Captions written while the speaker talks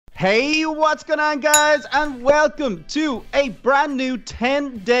Hey, what's going on, guys? And welcome to a brand new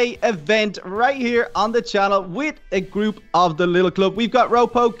 10-day event right here on the channel with a group of the Little Club. We've got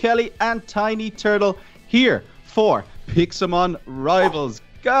RoPo, Kelly, and Tiny Turtle here for Pixelmon Rivals.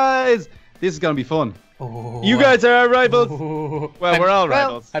 Guys, this is going to be fun. Oh, you guys are our rivals. Well, we're all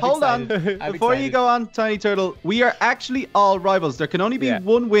rivals. Hold on. Before you go on, Tiny Turtle, we are actually all rivals. There can only be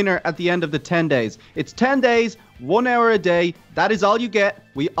one winner at the end of the 10 days. It's 10 days, 1 hour a day. That is all you get.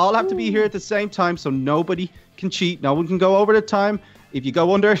 We all have to be here at the same time, so nobody can cheat. No one can go over the time. If you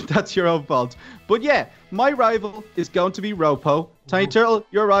go under, that's your own fault. But yeah, my rival is going to be RoPo. Tiny Turtle,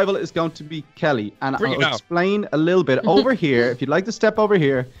 your rival is going to be Kelly. And I'll explain a little bit over here. If you'd like to step over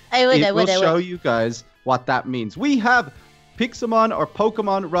here, it will show you guys what that means. We have Pixelmon or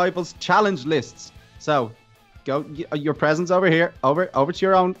Pokemon Rivals challenge lists. So go your presents over here, over to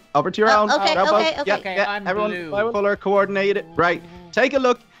your own, Okay. I'm everyone blue. color coordinated. Right. Take a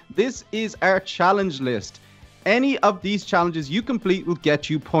look. This is our challenge list. Any of these challenges you complete will get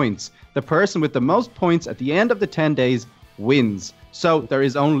you points. The person with the most points at the end of the 10 days wins. So there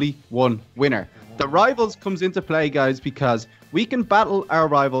is only one winner. The rivals comes into play, guys, because we can battle our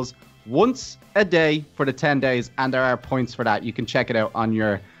rivals once a day for the 10 days, and there are points for that. You can check it out on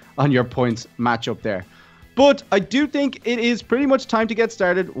your points match up there. But I do think it is pretty much time to get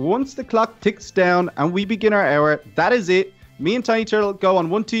started. Once the clock ticks down and we begin our hour, that is it. Me and Tiny Turtle go on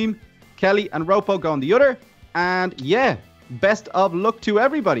one team, Kelly and RoPo go on the other. And yeah, best of luck to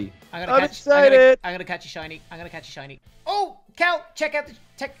everybody. I'm gonna catch you shiny. Oh, Cal, check out the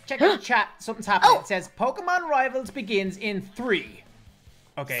chat. Something's happening. It says Pokemon Rivals begins in 3.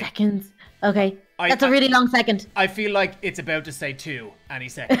 Okay. Seconds. Okay. That's a really long second. I feel like it's about to say 2 any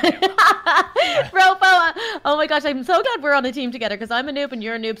second. RoPo, oh my gosh, I'm so glad we're on a team together because I'm a noob and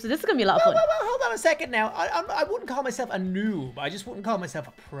you're a noob, so this is gonna be a lot of fun. Well, hold on a second now. I wouldn't call myself a noob. I just wouldn't call myself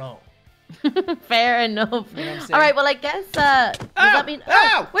a pro. Fair enough. You know all right, well, I guess does that mean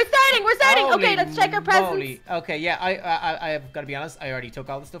we're starting. Holy okay, let's check our presents. moly. Okay, yeah, I've got to be honest, I already took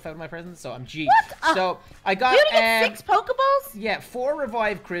all the stuff out of my presents, so I'm G. What? So I got you only get 6 Pokeballs? Yeah, 4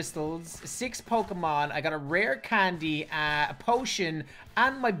 revive crystals, 6 Pokemon. I got a rare candy, a potion,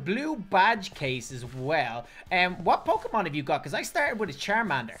 and my blue badge case as well. What Pokemon have you got? Because I started with a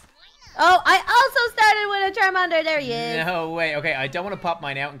Charmander. Oh, I also started with a Charmander. There he is. No way. Okay, I don't want to pop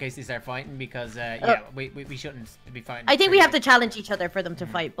mine out in case they start fighting because, we shouldn't be fighting. I think we have to challenge each other for them to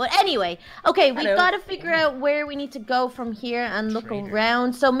fight. But anyway, okay, we've got to figure out where we need to go from here and look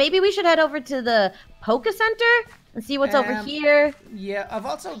around. So maybe we should head over to the Poke Center and see what's over here. Yeah, I've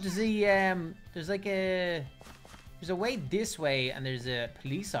also, there's a way this way, and there's a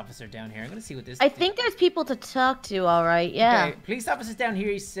police officer down here. I'm gonna see what this. I think there's people to talk to. All right, yeah. Okay, police officer's down here.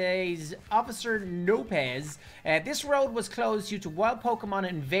 He says, Officer Lopez, this road was closed due to wild Pokemon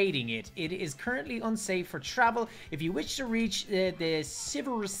invading it. It is currently unsafe for travel. If you wish to reach the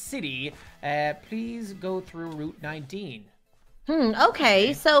Silver City, please go through Route 19.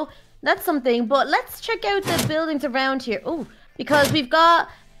 Okay, so that's something. But let's check out the buildings around here. Oh, because we've got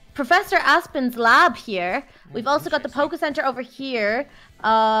Professor Aspen's lab here. We've also got the Poke Center over here.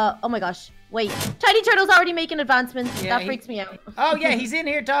 Oh my gosh. Wait. Tiny Turtle's already making advancements. Yeah, that freaks me out. Oh yeah, he's in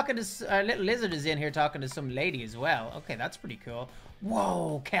here talking to... Little Lizard is in here talking to some lady as well. Okay, that's pretty cool.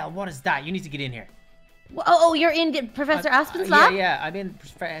 Whoa, Kel, what is that? You need to get in here. Oh, you're in Professor Aspen's lab? Yeah, I'm in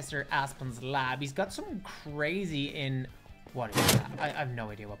Professor Aspen's lab. He's got some crazy in... What is that? I have no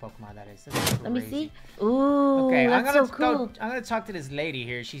idea what Pokemon that is. Let me see. Ooh, okay, that's so cool. I'm gonna talk to this lady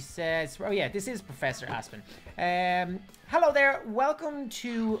here. She says, "Oh yeah, this is Professor Aspen. Hello there. Welcome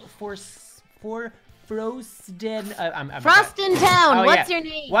to Froston. Froston Town. Oh, What's your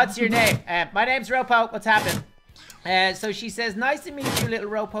name? What's your name? My name's RoPo. What's happening?" So she says, "Nice to meet you, little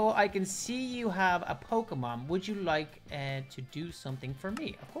RoPo. I can see you have a Pokemon. Would you like to do something for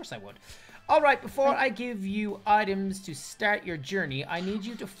me?" Of course I would. Alright, before I give you items to start your journey, I need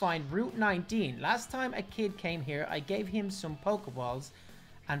you to find Route 19. Last time a kid came here, I gave him some Pokeballs,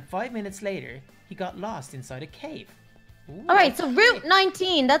 and 5 minutes later, he got lost inside a cave. Alright, so Route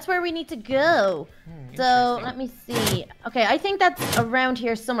 19, that's where we need to go. So, let me see. Okay, I think that's around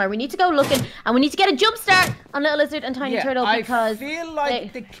here somewhere. We need to go looking, and we need to get a jump start on Little Lizard and Tiny Turtle because... I feel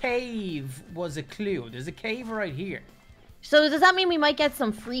like the cave was a clue. There's a cave right here. So does that mean we might get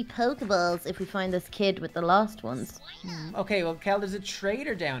some free Pokeballs if we find this kid with the lost ones? Okay, well, Kel, there's a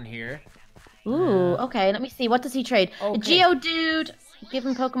trader down here. Ooh, okay, let me see. What does he trade? Okay. A Geodude. Give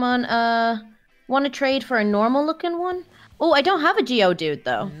him Pokemon. Want to trade for a normal looking one? Oh, I don't have a Geodude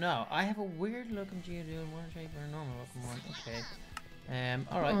though. No, I have a weird looking Geodude. Want to trade for a normal looking one? Okay.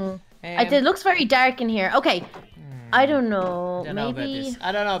 All right. It looks very dark in here. Okay. I don't know. I don't know about this.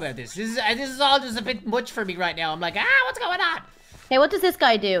 I don't know about this. This is all just a bit much for me right now. I'm like, what's going on? Okay, what does this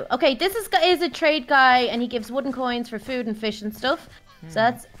guy do? Okay, this is a trade guy, and he gives wooden coins for food and fish and stuff. So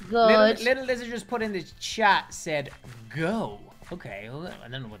that's good. Little Lizard just put in the chat, said, go. Okay, well, I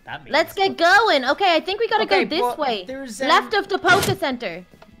don't know what that means. Let's get going. Okay, I think we gotta go this way. There's, left of the Poke Center.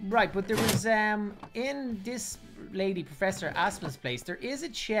 Right, but there was, in this lady, Professor Aspen's place, there is a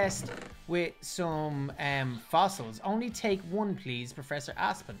chest with some, fossils. Only take one, please, Professor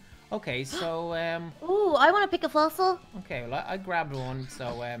Aspen. Okay, so, Ooh, I want to pick a fossil. Okay, well, I grabbed one,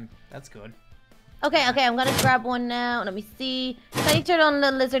 so, that's good. Okay, I'm gonna grab one now. Let me see. Tiny Turtle and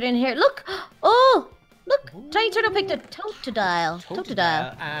Little Lizard in here. Look! Oh! Look! Ooh. Tiny Turtle picked a Totodile.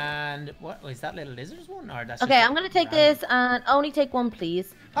 Totodile. And what is that Little Lizard's one? Or that's okay, I'm gonna take this and only take one,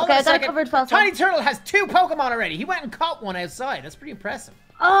 please. Okay, I got a covered fossil. Tiny Turtle has 2 Pokemon already. He went and caught one outside. That's pretty impressive.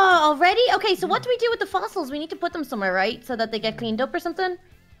 Oh, already? Okay, so what do we do with the fossils? We need to put them somewhere, right? So that they get cleaned up or something?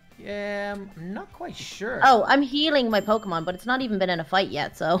 I'm not quite sure. Oh, I'm healing my Pokemon, but it's not even been in a fight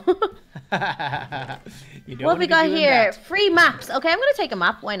yet, so. What we got here? That. Free maps. Okay, I'm gonna take a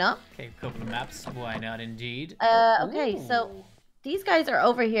map. Why not? Okay, a couple of maps. Why not, indeed? Okay, so these guys are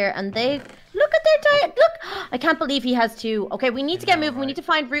over here, and they look at their diet. Look, I can't believe he has 2. Okay, we need to get moving. Right. We need to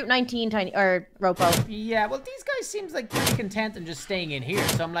find Route 19, RoPo. Yeah, well, these guys seems like pretty content and just staying in here.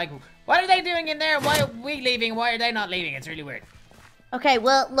 So I'm like, what are they doing in there? Why are we leaving? Why are they not leaving? It's really weird. Okay,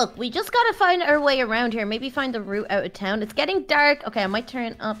 well, look, we just gotta find our way around here. Maybe find the route out of town. It's getting dark. Okay, I might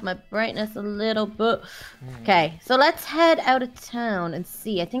turn up my brightness a little bit. Okay, so let's head out of town and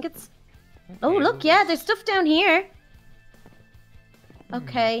see. I think it's... Oh, look, yeah, there's stuff down here.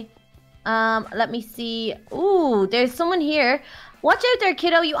 Okay. Let me see. Ooh, there's someone here. Watch out there,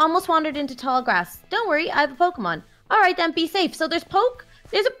 kiddo. You almost wandered into tall grass. Don't worry, I have a Pokemon. All right, then, be safe. So there's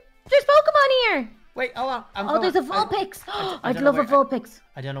There's Pokemon here. Wait, hold on. There's a Vulpix. I'd love a Vulpix.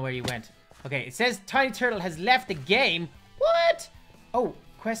 I don't know where you went. Okay, it says Tiny Turtle has left the game. What? Oh,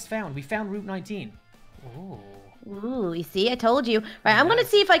 quest found. We found Route 19. Ooh, you see? I told you. Right, I'm going to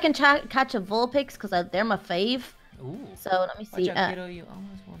see if I can catch a Vulpix because they're my fave. Ooh. So let me see. Watch out, kiddo. You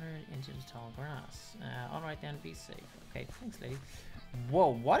almost wandered into the tall grass. All right, then. Be safe. Okay, thanks, lady. Whoa,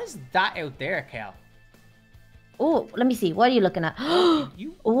 what is that out there, Cal? Oh, let me see. What are you looking at?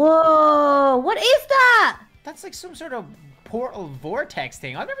 Whoa, what is that? That's like some sort of portal vortex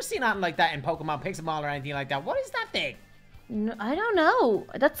thing. I've never seen anything like that in Pokemon Pixelmon or anything like that. What is that thing? No, I don't know.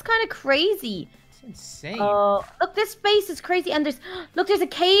 That's kind of crazy. It's insane. Oh, look, this space is crazy. And there's a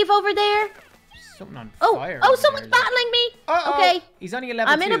cave over there. Something on fire. Oh, someone's battling me. Okay. He's only a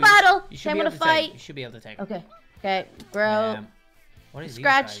level 2. I'm in a battle. I'm gonna fight. You should be able to take him. Okay, bro. What is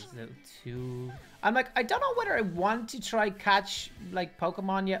Scratch. These guys? Little 2. I'm like, I don't know whether I want to try catch, like,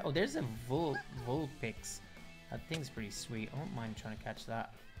 Pokemon yet. Oh, there's a Vulpix. That thing's pretty sweet. I don't mind trying to catch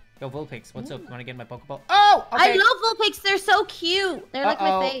that. Yo, Vulpix, what's up? You want to get my Pokeball? Oh, okay. I love Vulpix. They're so cute. They're like my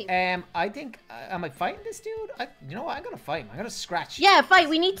fave. I think, am I fighting this dude? You know what? I'm going to fight him. I'm going to scratch. Yeah, fight.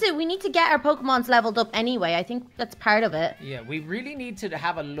 We need to get our Pokemons leveled up anyway. I think that's part of it. Yeah, we really need to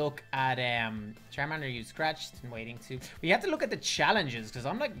have a look at, Charmander, you scratched and waiting to. We have to look at the challenges because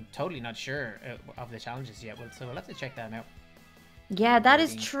I'm like totally not sure of the challenges yet. So we'll have to check that out. Yeah, that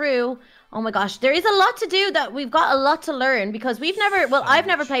is true. Oh my gosh, there is a lot to do. That we've got a lot to learn because I've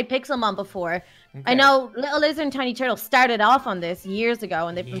never played Pixelmon before. Okay. I know Little Lizard and Tiny Turtle started off on this years ago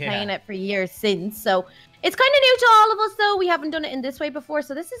and they've been playing it for years since. So it's kind of new to all of us though. We haven't done it in this way before.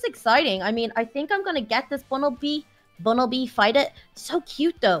 So this is exciting. I mean, I think I'm going to get this Bunnelby, fight it. So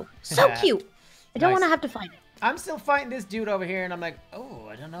cute though. So cute. I don't want to have to fight it. I'm still fighting this dude over here and I'm like, oh,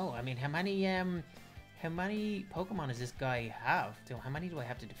 I don't know. I mean, how many Pokemon does this guy have? How many do I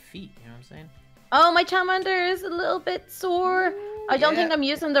have to defeat? You know what I'm saying? Oh, my Charmander is a little bit sore. I don't think I'm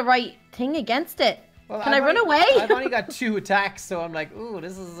using the right thing against it. Well, Can I run away? I've only got 2 attacks, so I'm like, ooh,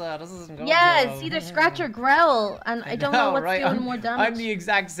 this isn't going Yeah, well. it's either Scratch or Growl, and I don't know what's doing more damage. I'm the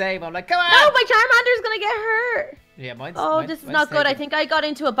exact same. I'm like, come on! No, my Charmander's gonna get hurt. Yeah, this is not good. I think I got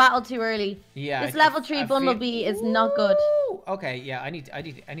into a battle too early. Yeah. This level 3 Bunnelby is not good. Okay, yeah, I need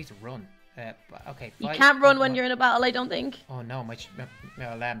to run. Okay. You can't run when you're in a battle, I don't think. Oh no,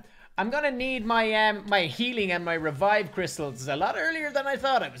 I'm gonna need my my healing and my revive crystals a lot earlier than I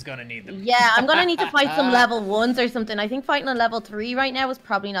thought I was gonna need them. Yeah, I'm gonna need to fight some level 1s or something. I think fighting a level 3 right now is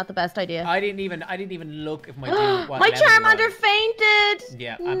probably not the best idea. I didn't even look if my dude my Charmander fainted.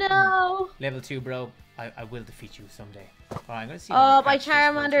 Yeah. No. Level 2, bro. I will defeat you someday. Alright, I'm gonna see. Oh, my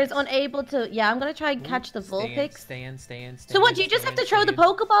Charmander is unable to. Yeah, I'm gonna try and catch the Vulpix. Stay in. So what? Do you just have to throw the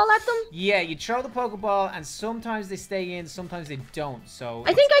Pokeball at them? Yeah, you throw the Pokeball, and sometimes they stay in, sometimes they don't. So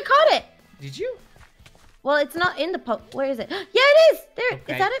I think I caught it. Did you? Well, it's not in the Where is it? Yeah, it is. There.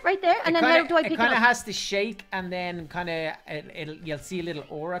 Okay. Is that it right there? And then how do I pick it up? It kind of has to shake, and then kind of you'll see a little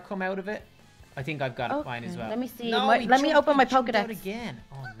aura come out of it. I think I've got mine as well. Let me see. No, Let me open my Pokedex. Again.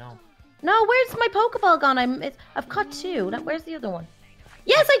 Oh no. No, where's my Pokeball gone? I've caught 2. Where's the other one?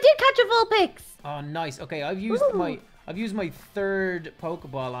 Yes, I did catch a Vulpix. Oh, nice. Okay, I've used my 3rd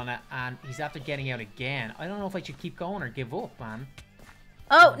Pokeball on it, and he's after getting out again. I don't know if I should keep going or give up, man.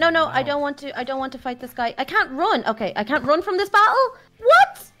 Oh no, I don't want to. I don't want to fight this guy. I can't run. Okay, I can't run from this battle.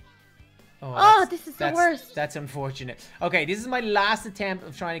 What? Oh, this is the worst. That's unfortunate. Okay, this is my last attempt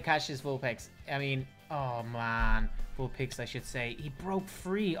of trying to catch this Vulpix. I mean, oh man, Vulpix, I should say. He broke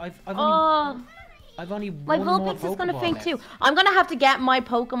free. I've only my one more Vulpix is gonna Pokeball faint left. too. I'm gonna have to get my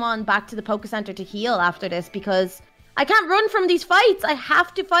Pokemon back to the Poke Center to heal after this because I can't run from these fights. I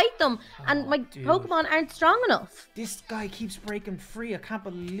have to fight them, and my Pokemon aren't strong enough. This guy keeps breaking free. I can't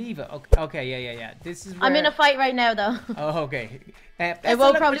believe it. Okay, yeah. This is. I'm in a fight right now, though. Oh, okay. It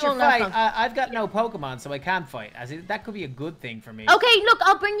won't probably won't fight. last I've got no Pokemon, so I can't fight. That could be a good thing for me. Okay, look,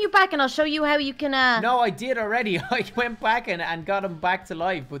 I'll bring you back and I'll show you how you can. No, I did already. I went back and got him back to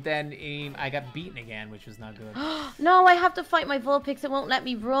life, but then I got beaten again, which was not good. No, I have to fight my Vulpix. It won't let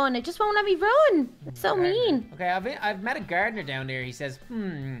me run. It just won't let me run. It's so mean. Okay, I've met a gardener down there. He says,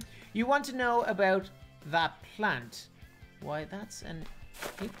 you want to know about that plant? Why, that's an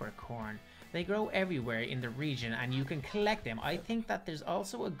apricorn. They grow everywhere in the region, and you can collect them. I think that there's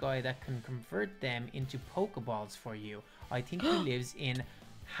also a guy that can convert them into Pokeballs for you. I think he lives in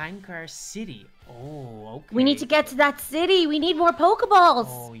Hankar City. Oh, okay. We need to get to that city. We need more Pokeballs.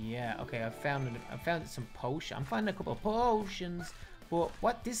 Oh yeah. Okay, I found some potion. I'm finding a couple of potions. But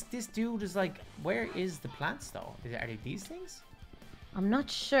what this dude is like? Where is the plants though? Are they these things? I'm not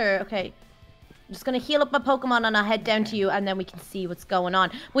sure. Okay. I'm just gonna heal up my Pokemon and I'll head down to you and then we can see what's going on.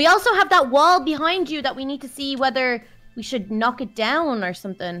 We also have that wall behind you that we need to see whether we should knock it down or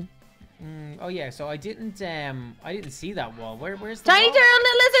something. Oh yeah, so I didn't see that wall. Where's the Tiny wall? Turtle and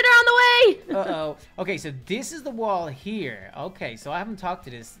the Lizard are on the way! Uh-oh. Okay, so this is the wall here. Okay, so I haven't talked to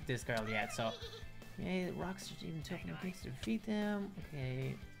this girl yet, so yeah, the rocks are even tough enough to defeat them.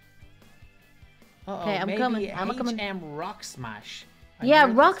 Okay. Uh-oh, Okay, I'm coming. I'm coming. HM Rock Smash.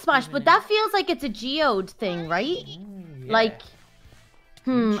 Yeah, Rock Smash, but that feels like it's a Geode thing, right? Yeah. Like,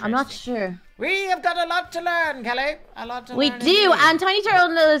 I'm not sure. We have got a lot to learn, Kelly. A lot to learn. We do, and Tiny Turtle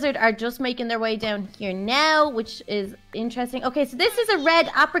and the Lizard are just making their way down here now, which is interesting. Okay, so this is a red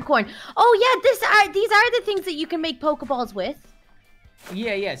apricorn. Oh yeah, these are the things that you can make Pokeballs with.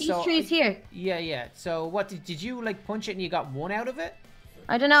 Yeah. These trees here. Yeah. So what did you like punch it and you got one out of it?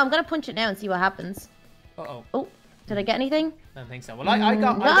 I don't know. I'm gonna punch it now and see what happens. Uh-oh. Oh, did I get anything? I don't think so. Well, I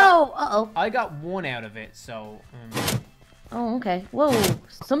got no. Uh-oh. I got one out of it, so. Oh, okay. Whoa,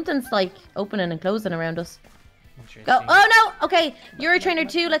 something's like opening and closing around us. Interesting. Go. Oh no. Okay, you're a trainer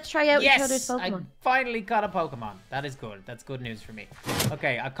too. Let's try out each other's Yes, I Pokemon. finally caught a Pokemon. That is good. That's good news for me.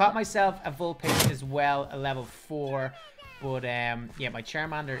 Okay, I caught myself a Vulpix as well, a level 4. But yeah, my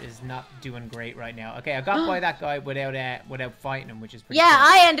Charmander is not doing great right now. Okay, I got by that guy without fighting him, which is pretty Yeah, cool.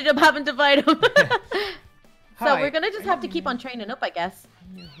 I ended up having to fight him. So Hi. we're gonna just have to keep on training up, I guess.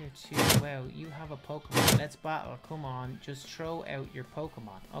 You're here too. Well, you have a Pokemon. Let's battle. Come on, just throw out your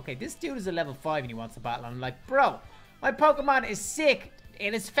Pokemon. Okay, this dude is a level 5 and he wants to battle. I'm like, bro, my Pokemon is sick.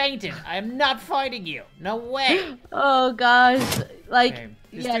 It is fainted. I am not fighting you. No way. Oh gosh, like Okay,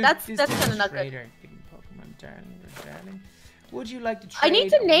 yeah, that's kind of not good. Pokemon darling. Would you like to trade? I need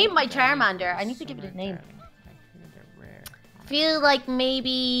to name my Darling Charmander. for I need to give it a Summer name. Darling? I feel they're rare. Feel like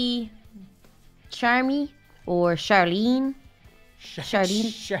maybe Charmy or Charlene. Charlene.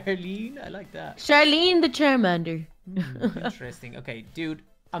 Charlene, I like that. Charlene the Charmander. Interesting. Okay, dude,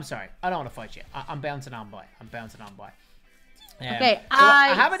 I'm sorry. I don't want to fight you. I'm bouncing on by. Okay, so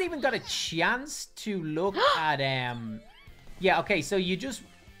I haven't even got a chance to look at Yeah. Okay. So you just.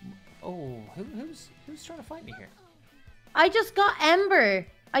 Oh, who's trying to fight me here? I just got Ember.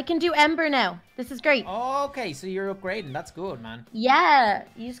 I can do Ember now. This is great. Okay, so you're upgrading. That's good, man. Yeah,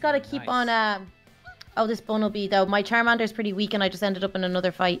 you just gotta keep Nice. on. Oh, this Bunnelby though. My Charmander's pretty weak, and I just ended up in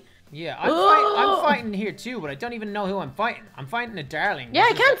another fight. Yeah, I'm fighting here too, but I don't even know who I'm fighting. I'm fighting a Darling. Yeah,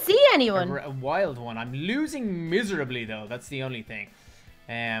 I which is can't see anyone. a wild one. I'm losing miserably though. That's the only thing.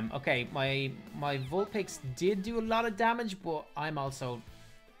 Okay, my Vulpix did do a lot of damage, but I'm also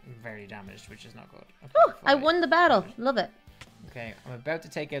very damaged, which is not good. Okay, Whew, I won the battle. Love it. Okay, I'm about to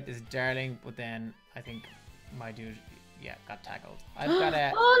take out this Darling, but then I think my dude, yeah, got tackled. I've got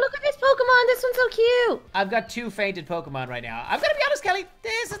a. Oh, look at this Pokemon. This one's so cute. I've got 2 fainted Pokemon right now. I'm gonna be honest, Kelly.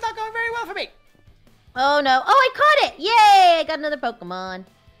 This is not going very well for me. Oh no. Oh, I caught it. Yay! I got another Pokemon.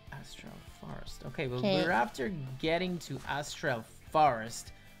 Astral Forest. Okay, well, Okay. we're after getting to Astral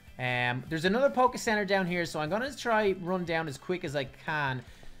Forest. There's another Poke Center down here, so I'm gonna try run down as quick as I can.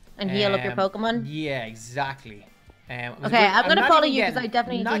 And heal up your Pokemon? Yeah, exactly. Okay, I'm gonna not follow even you because getting- I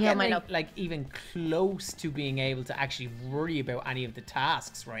definitely need not to heal getting, mine up. like even close to being able to actually worry about any of the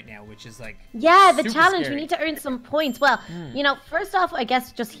tasks right now, which is like Yeah, the super challenge. scary. We need to earn some points. Well, you know, first off, I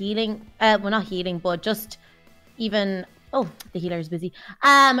guess just healing. Well, not healing, but just even. Oh, the healer is busy.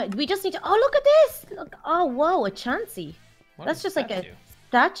 We just need to. Oh, look at this. Look. Oh, whoa, a Chansey. What That's does just like that a do?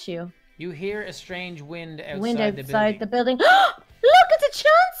 statue. You hear a strange wind outside, Wind the outside building. the building. Look, it's a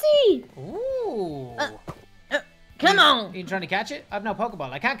Chansey. Ooh. Come on. You trying to catch it? I've no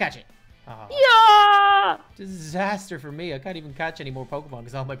Pokeball. I can't catch it. Oh, Yeah. disaster for me. I can't even catch any more Pokemon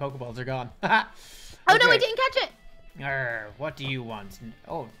because all my Pokeballs are gone. Oh no, I Okay. didn't catch it. What do you want?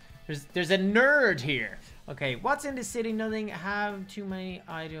 Oh, there's a nerd here. Okay, what's in the city? Nothing. Have too many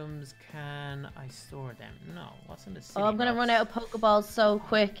items. Can I store them? No. What's in the city? Oh, I'm gonna bro? run out of Pokeballs so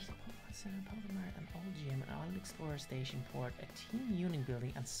quick. What's in a Pokemart, an old gym, an island explorer station port, a team union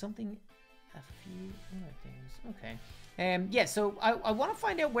building, and something, a few other things. Okay. Yeah. So I want to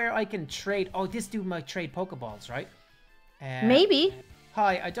find out where I can trade. Oh, this dude might trade Pokeballs, right? Maybe.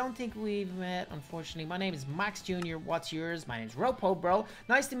 Hi, I don't think we've met, unfortunately. My name is Max Jr. What's yours? My name's RoPo, bro.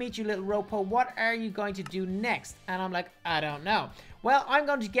 Nice to meet you, little RoPo. What are you going to do next? And I'm like, I don't know. Well, I'm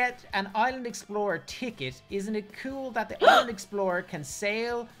going to get an Island Explorer ticket. Isn't it cool that the Island Explorer can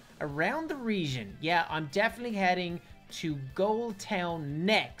sail around the region? Yeah, I'm definitely heading to Gold Town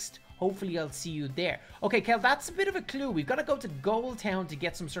next. Hopefully, I'll see you there. Okay, Kel, that's a bit of a clue. We've got to go to Gold Town to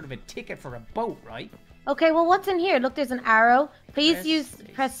get some sort of a ticket for a boat, right? Okay, well, what's in here? Look, there's an arrow. Please Press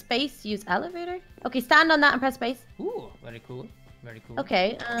press space, use elevator. Okay, stand on that and press space. Ooh, very cool. Very cool.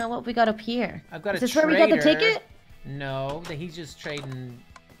 Okay, what have we got up here? I've got Is a this where we get the trader. ticket? No, he's just trading.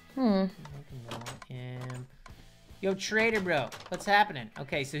 Hmm. Yo, trader bro, what's happening?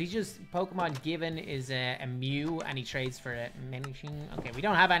 Okay, so he's just Pokemon given is a Mew, and he trades for a Miniching. Okay, we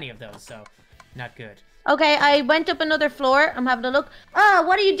don't have any of those, so not good. Okay, I went up another floor. I'm having a look. Oh,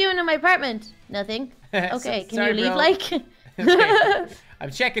 what are you doing in my apartment? Nothing. Okay, can Sorry, you leave, bro. like? Okay.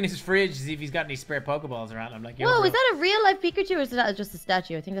 I'm checking his fridge to see if he's got any spare Pokeballs around. I'm like, yo, Whoa, bro, is that a real life Pikachu or is that just a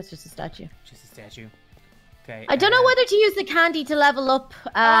statue? I think that's just a statue. just a statue. Okay. I don't know whether to use the candy to level up.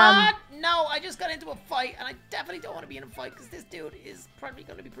 No, I just got into a fight, and I definitely don't want to be in a fight because this dude is probably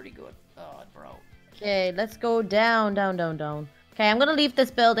going to be pretty good. Oh, bro. Okay, let's go down, down, down, down. Okay, I'm gonna leave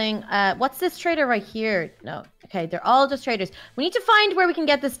this building. What's this trader right here? No. Okay, they're all just traders. We need to find where we can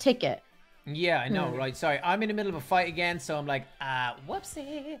get this ticket. Yeah, I know, right? Sorry, I'm in the middle of a fight again, so I'm like,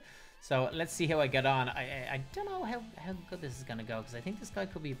 whoopsie. So let's see how I get on. I don't know how good this is gonna go because I think this guy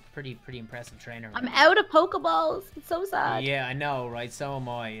could be a pretty impressive trainer. I'm out of Pokeballs. It's so sad. Yeah, I know, right? So am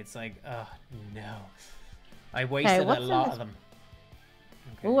I. It's like, oh no, I wasted a what's in lot this- of them.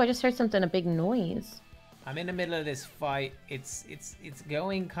 Oh, I just heard something, a big noise. I'm in the middle of this fight. It's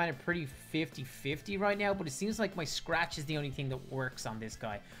going kind of pretty 50-50 right now, but it seems like my scratch is the only thing that works on this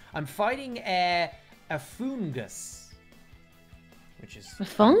guy. I'm fighting a fungus, which is A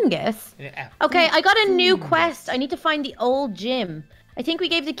fungus? Okay, I got a new fungus. quest. I need to find the old gym. I think we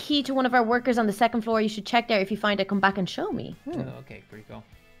gave the key to one of our workers on the second floor. You should check there. If you find it, come back and show me. Oh, okay, pretty cool.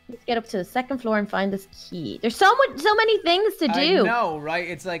 Let's get up to the second floor and find this key. There's so many things to do. I know, right?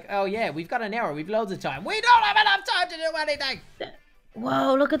 It's like, oh yeah, we've got an hour. We've loads of time. We don't have enough time to do anything.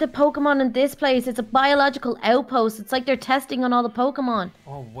 Whoa, look at the Pokemon in this place. It's a biological outpost. It's like they're testing on all the Pokemon.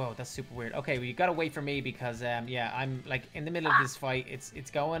 Oh, whoa, that's super weird. Okay, well, you gotta wait for me because, yeah, I'm like in the middle of this fight.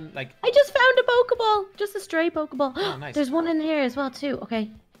 It's going like. I just found a Pokeball. Just a stray Pokeball. Oh, nice. There's one in here as well, too. Okay.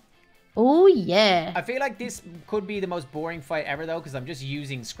 Oh, yeah. I feel like this could be the most boring fight ever though, because I'm just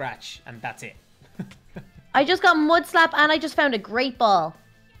using Scratch and that's it. I just got Mud Slap and I just found a Great Ball.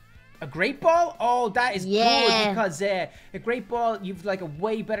 A Great Ball? Oh, that is Yeah. good because a Great Ball, you've like a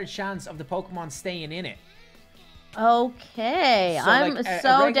way better chance of the Pokemon staying in it. Okay. So, I'm like, a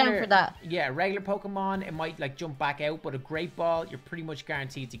so regular- down for that. Yeah, a regular Pokemon, it might like jump back out, but a Great Ball, you're pretty much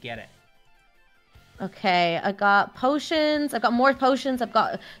guaranteed to get it. Okay, I got potions. I've got more potions. I've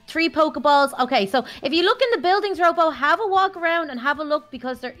got 3 Pokeballs. Okay, so if you look in the buildings, RoPo, have a walk around and have a look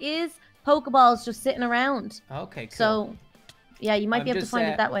because there is Pokeballs just sitting around. Okay, cool. So, yeah, you might I'm be able to just, find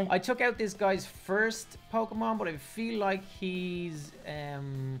it that way. I took out this guy's first Pokemon, but I feel like he's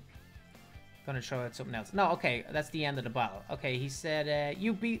gonna throw out something else. No, okay, that's the end of the battle. Okay, he said,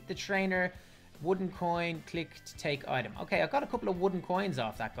 you beat the trainer Wooden coin, click to take item. Okay, I got a couple of wooden coins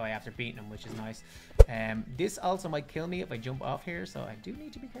off that guy after beating him, which is nice. This also might kill me if I jump off here, so I do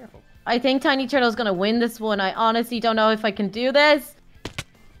need to be careful. I think Tiny Turtle's gonna win this one. I honestly don't know if I can do this.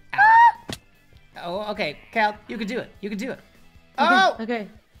 Oh, okay, Cal, you can do it. You can do it. Okay, Oh! okay.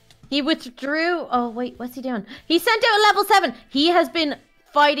 He withdrew. Oh, wait, what's he doing? He sent out a level 7. He has been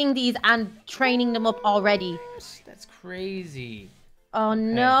fighting these and training them up already. That's crazy. Oh,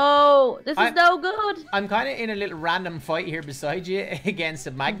 no. This is no good. I'm kind of in a little random fight here beside you against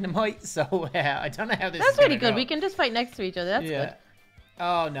a Magnemite, so I don't know how this That's is gonna really good. go. We can just fight next to each other. That's good.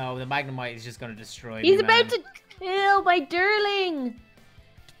 Oh, no, the Magnemite is just going to destroy me, He's about to kill my Durling.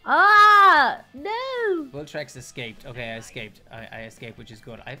 Ah, no. Vultrex escaped. Okay, I escaped. I escaped, which is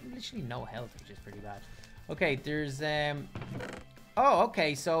good. I have literally no health, which is pretty bad. Okay, there's oh,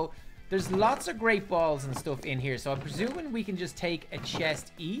 okay, so there's lots of great balls and stuff in here. So I'm presuming we can just take a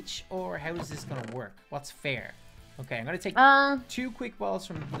chest each, or how is this gonna work? What's fair? Okay, I'm gonna take 2 quick balls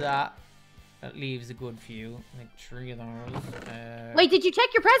from that. That leaves a good few, like 3 of those. Wait, did you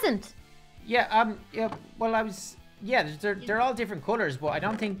check your present? Yeah, yeah. Well, I was. Yeah, they're all different colors, but I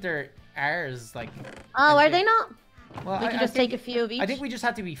don't think they're ours. Like. Oh, are they not? Well, we can just take a few of each. I think we just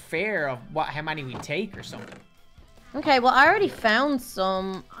have to be fair of how many we take or something. Okay, well, I already found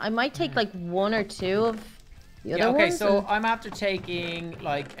some. I might take like 1 or 2 of the other okay, ones. so I'm after taking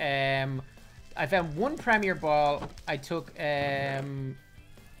like I found 1 premier ball. I took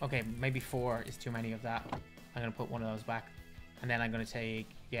okay, maybe 4 is too many of that. I'm gonna put 1 of those back, and then I'm gonna take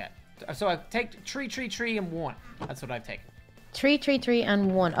So I take 3, and 1. That's what I've taken. 3,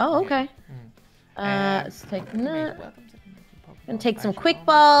 and 1. Oh, okay. Let's take that. And take some quick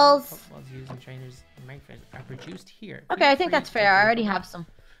balls. Pokeballs used in trainers are produced here. Okay, I think that's fair. I already have some.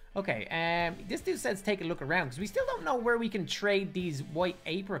 Okay, this dude says take a look around because we still don't know where we can trade these white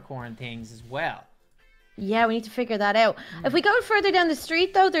apricorn things as well. Yeah, we need to figure that out. If we go further down the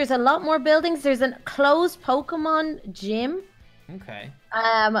street, though, there's a lot more buildings. There's a closed Pokemon gym. Okay.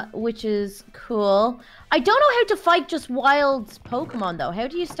 Which is cool. I don't know how to fight just wild Pokemon, though. How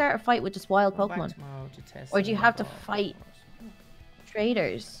do you start a fight with just wild Pokemon? Or do you have to fight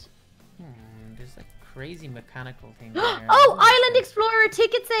traders? There's a crazy mechanical thing there. Oh, Island Explorer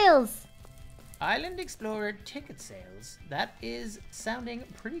ticket sales! Island Explorer ticket sales. That is sounding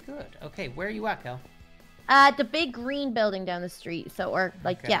pretty good. Okay, where are you at, Cal? The big green building down the street. So, or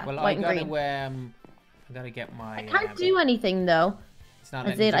like, okay. yeah, well, white and green. I gotta get my. I can't do anything though. It's not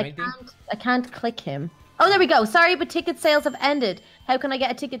That's it. I can't click him. Oh, there we go. Sorry, but ticket sales have ended. How can I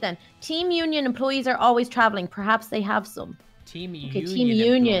get a ticket then? Team Union employees are always traveling. Perhaps they have some. Team okay, Union. Team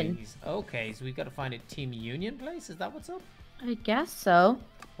Union. Employees. Okay, so we gotta find a Team Union place. Is that what's up? I guess so.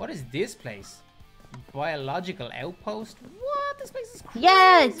 What is this place? Biological outpost? What? This place is crazy.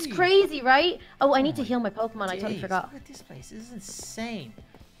 Yeah, it's crazy, right? Oh, I need to heal my Pokemon. I totally forgot. Look at this place. This is insane.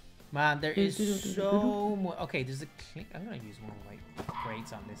 Man, there is so much. Okay, there's a click. I'm gonna use one of my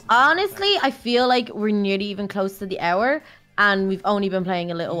crates on this. Honestly, I feel like we're nearly even close to the hour, and we've only been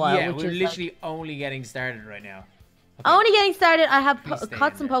playing a little while. Yeah, which we're is literally only getting started right now. Okay. Only getting started. I have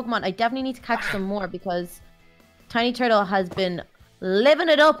caught some Pokemon. I definitely need to catch some more because Tiny Turtle has been living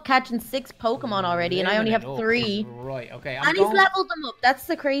it up, catching 6 Pokemon already, and I only have 3. Right. Okay. And he's leveled them up. That's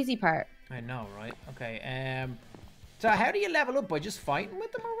the crazy part. I know, right? Okay. So how do you level up? By just fighting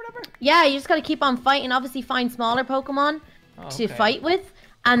with them or whatever? Yeah, you just gotta keep on fighting. Obviously, find smaller Pokemon to fight with,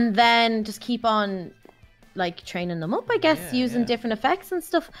 and then just keep on like training them up. I guess using different effects and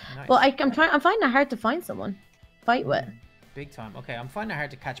stuff. Nice. But I'm finding it hard to find someone fight with. Big time. Okay, I'm finding it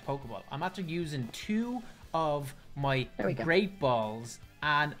hard to catch Pokeball. I'm after using 2 of my great balls,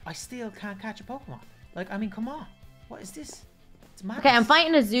 and I still can't catch a Pokemon. Like, I mean, come on, what is this? It's madness. Okay, I'm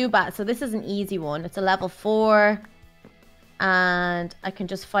fighting a Zubat, so this is an easy one. It's a level 4. And I can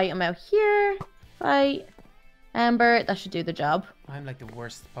just fight him out here. Fight. Amber, that should do the job. I'm like the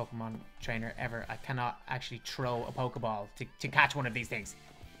worst Pokemon trainer ever. I cannot actually throw a Pokeball to catch one of these things.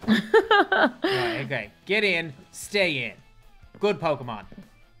 Right, okay. Get in, stay in. Good Pokemon.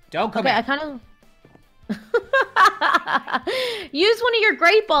 Don't come in. Okay, I kind of... Use one of your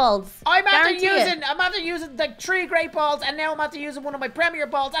great balls. I'm after using like 3 great balls, and now I'm after using one of my premier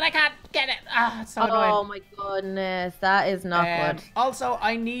balls, and I can't get it. Ah, it's so annoying. Oh my goodness, that is not good. Also,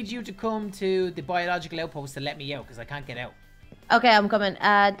 I need you to come to the biological outpost to let me out because I can't get out. Okay, I'm coming.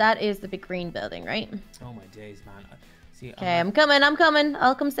 That is the big green building, right? Oh my days, man. See, okay, I'm coming.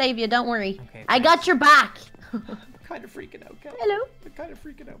 I'll come save you. Don't worry. Okay, I got your back. I'm kind of freaking out, Kel. Hello. I'm kind of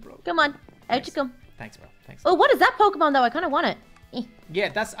freaking out, bro. Come on, out you come. Thanks, bro. Thanks. Oh, what is that Pokemon though? I kind of want it.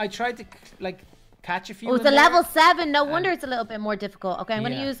 Yeah, I tried to like catch a few. Oh, it's in a there. level 7. No wonder it's a little bit more difficult. Okay, I'm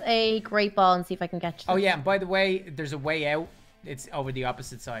going to use a great ball and see if I can catch this. Oh, yeah. And by the way, there's a way out. It's over the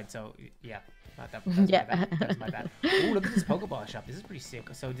opposite side. So, yeah. That's my bad. That's my bad. Oh, look at this Pokeball shop. This is pretty sick.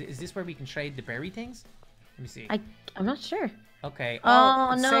 So, is this where we can trade the berry things? Let me see. I'm not sure. Okay.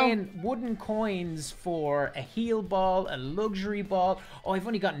 Oh, it's no. saying wooden coins for a heal ball, a luxury ball. Oh, I've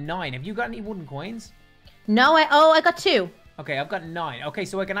only got 9. Have you got any wooden coins? No, I got 2. Okay, I've got 9. Okay,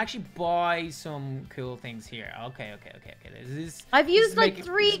 so I can actually buy some cool things here. Okay. I've used like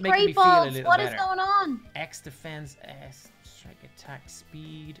 3 great balls. What is going on? X defense, S strike attack,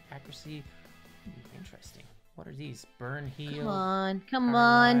 speed, accuracy. Interesting. What are these? Burn, heal. Come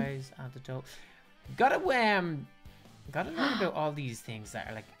on. Antidote. Gotta learn about all these things that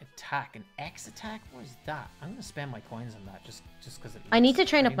are like attack and X attack. What is that? I'm gonna spend my coins on that just because it. I need to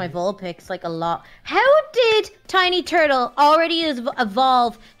train up my Vulpix like a lot. How did Tiny Turtle already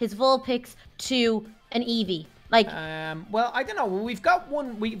evolve his Vulpix to an Eevee? Like, well, I don't know. We've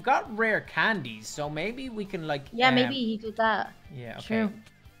got rare candies, so maybe we can like. Yeah, maybe he did that. Yeah. Okay. True.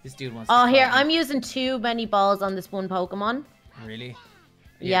 This dude wants. Oh, here I'm using too many balls on this one Pokemon. Really?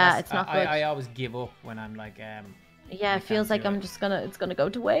 Yeah, it's not good. I always give up when I'm like Yeah, it feels like it's gonna go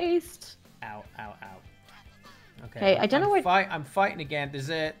to waste. Ow. Okay, I don't know where. I'm fighting again.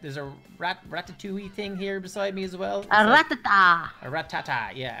 There's a ratatouille thing here beside me as well. A ratata. A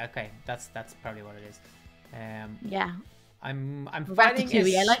ratata. Yeah. Okay. That's probably what it is. Yeah. I'm fighting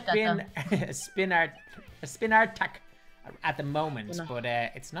I like a spin attack at the moment, but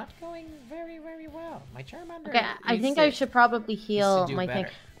it's not going very well. My Charmander. Okay, I think I should probably heal my better.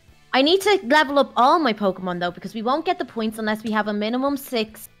 thing. I need to level up all my Pokemon though, because we won't get the points unless we have a minimum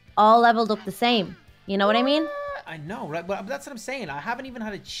 6 all leveled up the same. You know what I mean? I know, right? But that's what I'm saying. I haven't even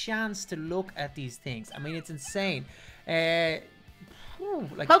had a chance to look at these things. I mean, it's insane.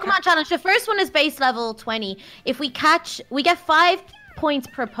 Like Pokemon challenge. The first one is base level 20. If we catch, we get 5 points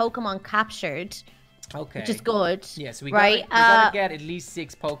per Pokemon captured. Okay. Which is good. Yeah, so we right? gotta get at least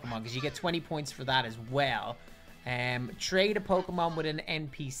 6 Pokemon because you get 20 points for that as well. Trade a Pokemon with an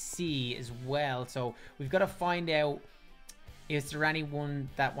NPC as well. So we've got to find out, is there anyone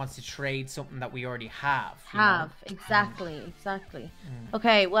that wants to trade something that we already have? Exactly.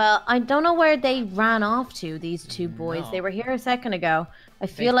 Okay, well, I don't know where they ran off to, these 2 boys. No. They were here a second ago. I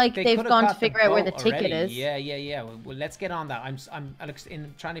feel like they've gone to figure out where the ticket is. Yeah. Well, let's get on that. I'm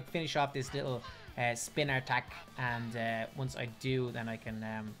trying to finish off this little spinner attack, and once I do, then I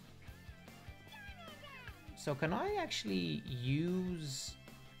can. So can I actually use?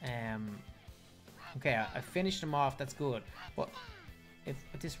 Okay, I finished them off. That's good. But if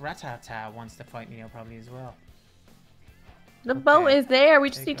this Rattata wants to fight me now, probably as well. The boat is there. We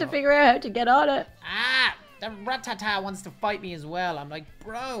just need to figure out how to get on it. Ah, the Rattata wants to fight me as well. I'm like,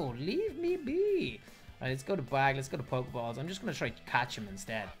 bro, leave me be. All right, let's go to bag. Let's go to Pokeballs. I'm just gonna try to catch him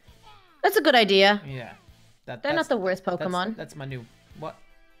instead. That's a good idea. Yeah. They're not the worst Pokemon. That's my new... What?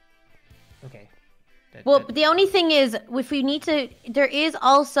 Okay. Well, the only thing is, if we need to... There is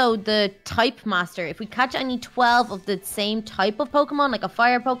also the Type Master. If we catch any 12 of the same type of Pokemon, like a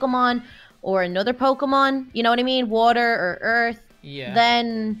Fire Pokemon or another Pokemon, you know what I mean? Water or Earth. Yeah.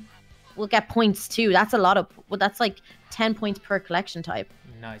 Then we'll get points too. That's a lot of... Well, that's like 10 points per collection type.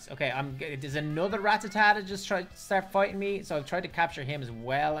 Nice. Okay, there's another Rattata just try to start fighting me, so I've tried to capture him as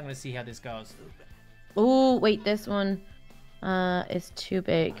well. I'm gonna see how this goes. Oh, wait, this one is too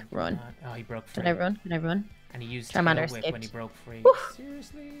big. Run. Oh, he broke free. Did I run? And he used Charmander Tail Whip when he broke free. Oof.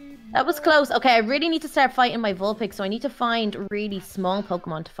 Seriously? That was close. Okay, I really need to start fighting my Vulpix, so I need to find really small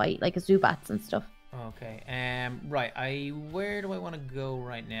Pokemon to fight, like a Zubats and stuff. Okay. Right. Where do I want to go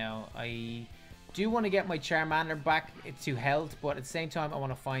right now? I do want to get my Charmander back to health, but at the same time, I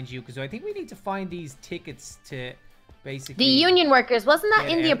want to find you because I think we need to find these tickets to basically. The union workers, wasn't that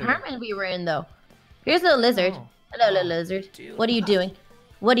get in the out of apartment we were in though? Here's a little lizard. Oh. Hello, little lizard. Dude. What are you doing?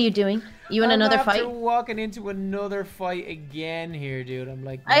 What are you doing? You in another fight? I'm walking into another fight again here, dude. I'm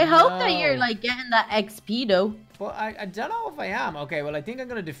like, I hope that you're like getting that XP though. Well, I don't know if I am. Okay, well, I think I'm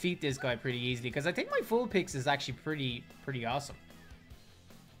gonna defeat this guy pretty easily because I think my full picks is actually pretty awesome.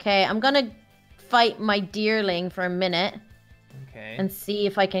 Okay, I'm gonna fight my Deerling for a minute. Okay. And see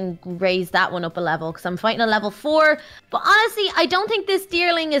if I can raise that one up a level because I'm fighting a level 4. But honestly, I don't think this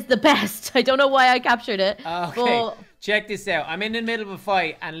Deerling is the best. I don't know why I captured it. Okay, but... check this out. I'm in the middle of a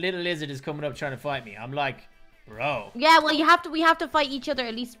fight and Little Lizard is coming up trying to fight me. I'm like, bro. Yeah, well, we have to fight each other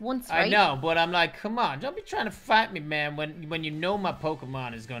at least once, right? I know, but I'm like, come on, don't be trying to fight me, man. When you know my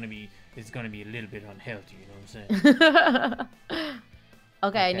Pokemon is gonna be a little bit unhealthy. You know what I'm saying?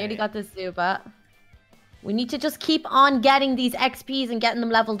 Okay, I nearly got this Zubat. We need to just keep on getting these XPs and getting them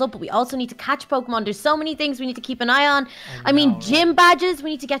leveled up, but we also need to catch Pokemon. There's so many things we need to keep an eye on. I mean, gym badges.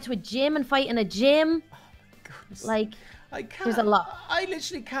 We need to get to a gym and fight in a gym. Oh my goodness. Like, I can't. there's a lot. I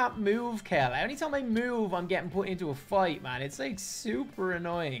literally can't move, Kel. Anytime I move, I'm getting put into a fight, man. It's like super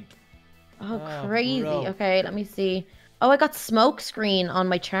annoying. Oh, crazy. Bro. Okay, let me see. Oh, I got smoke screen on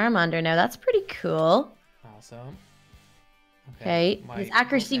my Charmander now. That's pretty cool. Awesome. Okay, his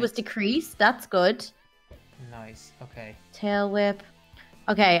accuracy was decreased. That's good. Nice. Okay. Tail whip.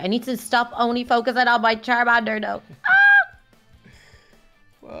 Okay, I need to stop only focusing on my Charmander now.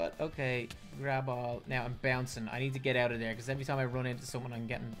 What? Okay. Grab all. Now I'm bouncing. I need to get out of there because every time I run into someone,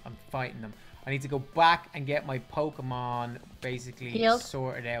 I'm fighting them. I need to go back and get my Pokemon basically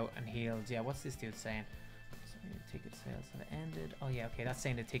sorted out and healed. Yeah. What's this dude saying? Ticket sales have ended. Oh yeah, okay, that's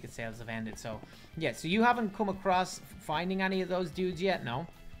saying the ticket sales have ended. So yeah, so you haven't come across finding any of those dudes yet, no?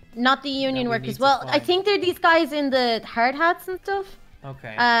 Not the union workers. Well, I think they're these guys in the hard hats and stuff.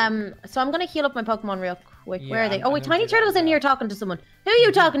 Okay. So I'm gonna heal up my Pokemon real quick. Where are they? Oh wait, I'm Tiny Turtle's in here talking to someone. Who are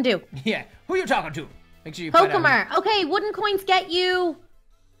you talking to? Yeah, who are you talking to? Make sure you Pokemon. Okay, wooden coins get you.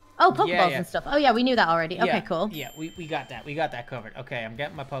 Oh, Pokeballs and stuff. Oh yeah, we knew that already. Yeah, okay, cool. Yeah, we got that. We got that covered. Okay, I'm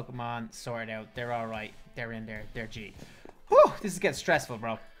getting my Pokemon sorted out. They're all right. They're in there. They're G. Whew, this is getting stressful,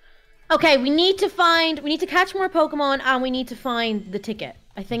 bro. Okay, we need to catch more Pokemon, and we need to find the ticket.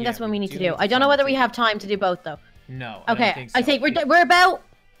 I think that's what we need to do. I don't know whether we have time to do both though. No. Okay, I think we're about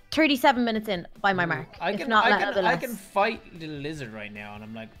 37 minutes in by my mark. I can fight Little Lizard right now, and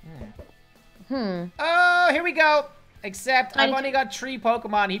I'm like, Oh, here we go. Except I've only got 3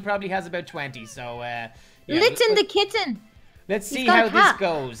 Pokemon. He probably has about 20. So, yeah. Litten the kitten. Let's see how this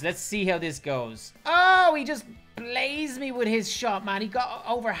goes. Let's see how this goes. Oh, he just blazed me with his shot, man. He got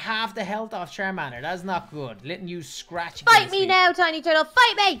over half the health off Charmander. That's not good. Letting you scratch. Fight me now, Tiny Turtle.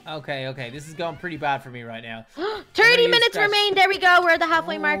 Fight me. Okay. This is going pretty bad for me right now. 30 minutes remain. There we go. We're at the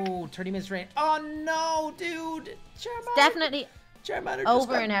halfway mark. Oh, 30 minutes remain. Oh, no, dude. Charmander. Definitely. Charmander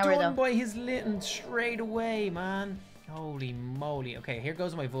over just an got hour, done though. by his Litten straight away, man. Holy moly. Okay, here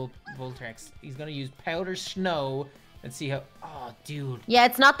goes my Voltrex. He's going to use Powder Snow. Let's see how... Oh, dude. Yeah,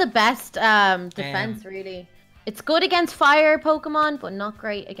 it's not the best defense, really. It's good against fire Pokemon, but not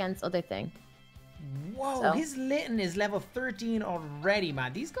great against other things. Whoa, his Litten is level 13 already,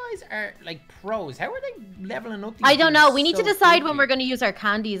 man. These guys are, like, pros. How are they leveling up these I don't know. We need so to decide quickly? when we're going to use our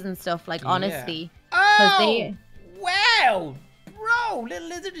candies and stuff, like, honestly. Oh! Wow! Bro, Little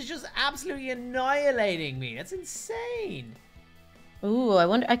Lizard is just absolutely annihilating me. That's insane. Ooh, I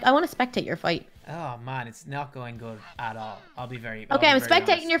want to spectate your fight. Oh man, it's not going good at all. I'll be very Okay, I'm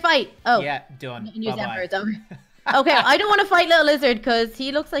spectating your fight. Oh. Yeah, done. Bye-bye. Okay, I don't want to fight Little Lizard because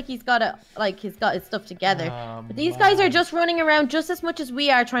he looks like he's got his stuff together. But these guys are just running around just as much as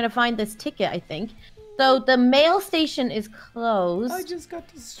we are trying to find this ticket, I think. So the mail station is closed. I just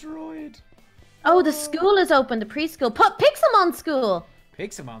got destroyed. Oh, the school is open, the preschool. Pixelmon School.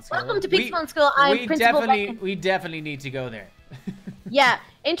 Pixelmon School. Welcome to Pixelmon School. I'm Principal we definitely need to go there. Yeah,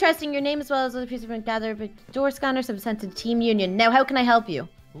 interesting. Your name as well as other pieces have been gathered, but door scanners have been sent to Team Union. Now, how can I help you?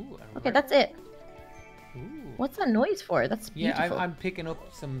 Ooh, okay, that's it. Ooh. What's that noise for? That's beautiful. Yeah, I'm picking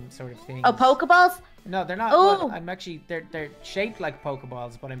up some sort of thing. Oh, Pokeballs? No, they're not. Oh, I'm actually they're shaped like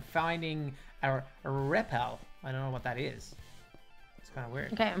Pokeballs, but I'm finding a repel. I don't know what that is. It's kind of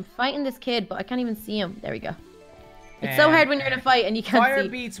weird. Okay, I'm fighting this kid, but I can't even see him. There we go. It's so hard when you're in a fight and you can't see. Fire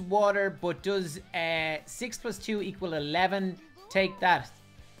beats water, but does 6 + 2 = 11? Take that.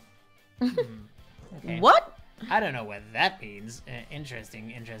 Okay. What? I don't know what that means.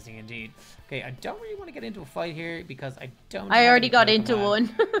 Interesting indeed. Okay, I don't really want to get into a fight here because I don't. I already got into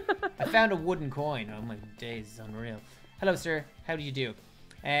one. I found a wooden coin. Oh my days, it's unreal. Hello, sir. How do you do?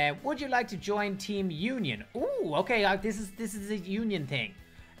 Would you like to join Team Union? Ooh, okay. This is a union thing.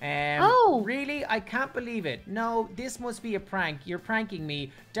 Oh. Really? I can't believe it. No, this must be a prank. You're pranking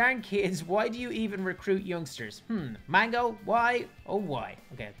me. Darn kids, why do you even recruit youngsters? Mango, why? Oh, why?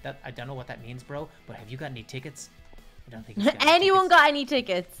 Okay, I don't know what that means, bro, but have you got any tickets? I don't think he's got anyone got any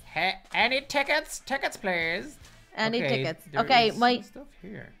tickets? Any tickets? Tickets, please. Any tickets. There okay, is my some stuff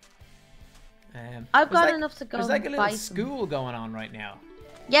here. I've got enough to go. There's like a little school going on right now.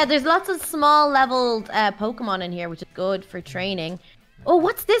 Yeah, there's lots of small leveled Pokemon in here, which is good for training. Oh,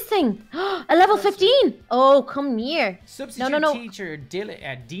 what's this thing? A level 15! Oh, come here. Substitute teacher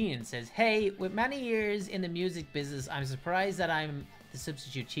Dean says, hey, with many years in the music business, I'm surprised that I'm the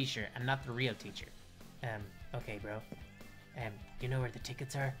substitute teacher and not the real teacher. Okay, bro. You know where the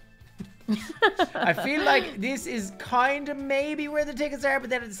tickets are? I feel like this is kind of maybe where the tickets are,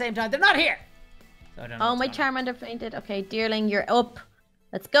 but then at the same time, they're not here. So I don't know. Oh, my Charmander fainted. Okay, Deerling, you're up.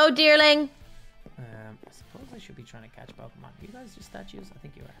 Let's go, Deerling. guys should be trying to catch Pokemon. Are you guys just statues? I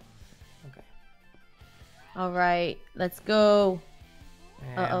think you are. Okay. All right, let's go.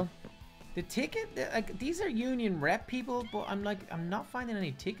 Um, The ticket, like these are union rep people, but I'm not finding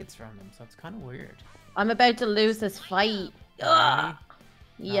any tickets from them, so it's kind of weird. I'm about to lose this fight. Ugh.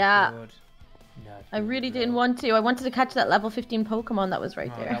 Really? Yeah. Not I really good, didn't bro. want to. I wanted to catch that level 15 Pokemon that was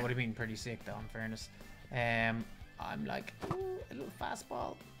right Oh, there. that would have been pretty sick, though. In fairness, I'm like, ooh, a little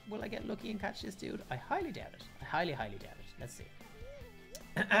fastball. Will I get lucky and catch this dude? I highly doubt it. I highly doubt it. Let's see.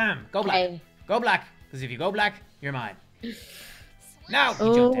 Go black. Okay. Go black. Because if you go black, you're mine. No,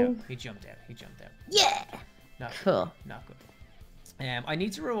 he jumped out. He jumped out. He jumped out. Yeah. Not Cool. good. Not good. I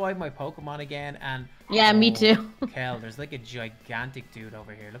need to revive my Pokemon again, and Yeah, me too. Kel, there's like a gigantic dude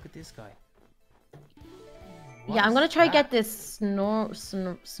over here. Look at this guy. Yeah, I'm gonna try to get this snore.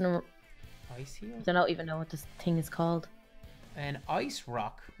 Ice heal? I don't even know what this thing is called. An ice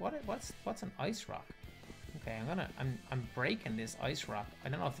rock. What's an ice rock? Okay, I'm breaking this ice rock. I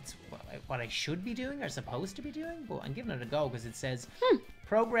don't know if it's what I should be doing or supposed to be doing, but I'm giving it a go because it says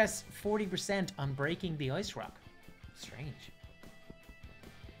progress 40% on breaking the ice rock. Strange.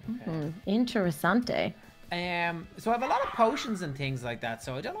 Okay. Interessante. So I have a lot of potions and things like that,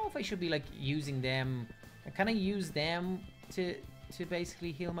 so I don't know if I should be like using them. Can I use them to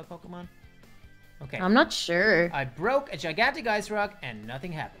basically heal my Pokemon? Okay. I'm not sure. I broke a gigantic ice rock and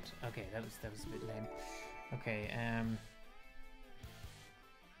nothing happened. Okay, that was a bit lame. Okay,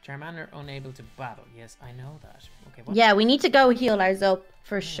 Charmander unable to battle. Yes, I know that. Okay, what? Yeah, we need to go heal ours up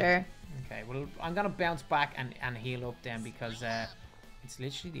for sure. Okay, well, I'm gonna bounce back and heal up then because it's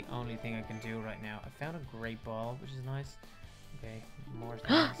literally the only thing I can do right now. I found a great ball, which is nice. Okay, more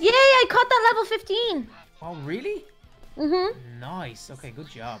things. Yay, I caught that level 15. Oh, really? Mm-hmm. Nice. Okay, good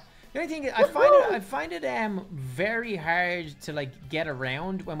job. The only thing is, I find it very hard to like get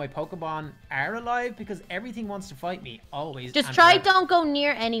around when my Pokemon are alive because everything wants to fight me always. Just and try forever. don't go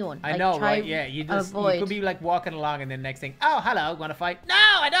near anyone. I Like, know, try right? Yeah, you avoid. could be like walking along and then next thing, oh hello, want to fight? No,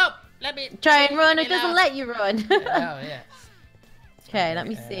 I don't. Let me Try and run. leave It me doesn't alone. let you run. Oh yeah. Okay, let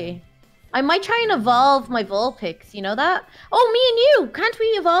me see. I might try and evolve my Vulpix. You know that? Oh, me and you. Can't we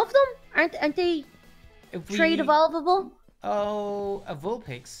evolve them? Aren't they If trade we- evolvable? Oh, a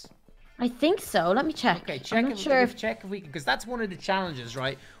Vulpix. I think so. Let me check. Okay, I'm check not if, sure if check if we because that's one of the challenges,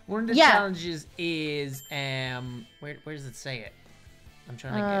 right? One of the Yeah. challenges is where does it say it? I'm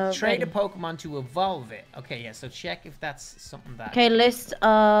trying to get trade a ready. Pokemon to evolve it. Okay, yeah. So check if that's something that. Okay, list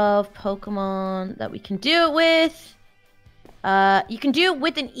of Pokemon that we can do it with. You can do it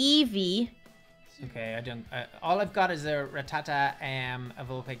with an Eevee. Okay, I don't. All I've got is a Rattata, a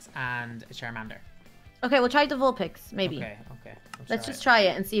Vulpix, and a Charmander. Okay, we'll try the Vulpix, maybe. Okay. Let's just try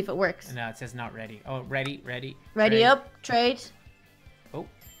it and see if it works. No, it says not ready. Oh, ready. Ready trade. up, trade. Oh.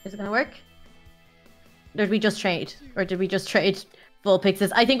 Is it gonna work? Or did we just trade? Or did we just trade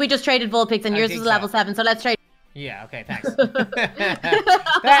Vulpixes? I think we just traded Vulpix and I yours think was level so. 7, so let's trade. Yeah. Okay. Thanks.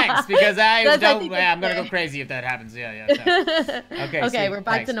 Thanks, because I That's- I don't. think I'm gonna that's go crazy if that happens. Yeah. So. Okay. Okay, sweet, we're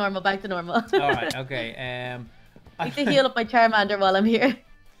back to thanks. normal, back to normal. All right. Okay. I need to heal up my Charmander while I'm here.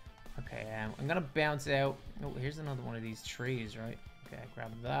 Okay. I'm gonna bounce out. Oh, here's another one of these trees, right? Okay,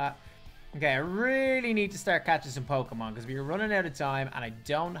 grab that. Okay, I really need to start catching some Pokemon because we're running out of time and I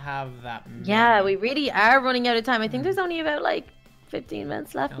don't have that many. Yeah, we really are running out of time. I think there's only about like 15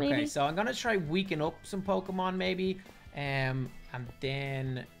 minutes left, Okay, maybe. so I'm gonna try weaken up some Pokemon maybe, and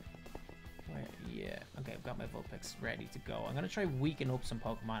then, yeah, okay, I've got my Vulpix ready to go. I'm gonna try weaken up some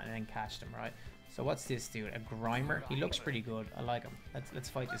Pokemon and then catch them, right? So what's this dude? A Grimer? He looks pretty good. I like him. Let's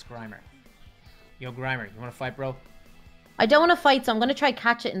fight this Grimer. Yo, Grimer, you wanna fight, bro? I don't want to fight, so I'm going to try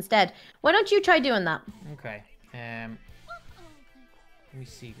catch it instead. Why don't you try doing that? Okay. Let me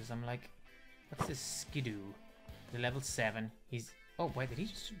see, because I'm like, what's this Skidoo? The level 7. He's. Oh wait, did he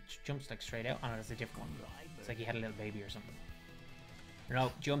just jump like straight out? Oh no, that's a different one. It's like he had a little baby or something.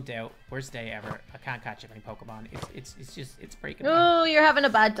 No, jumped out. Worst day ever. I can't catch any Pokemon. It's breaking. Oh, you're having a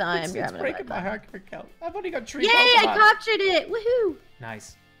bad time. It's You're having a breaking bad my time. heart for Kel. I've only got 3 Yay, Pokemon. I captured it! Woohoo!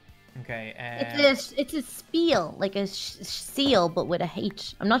 Nice. Okay. It's a spiel, like a seal, but with a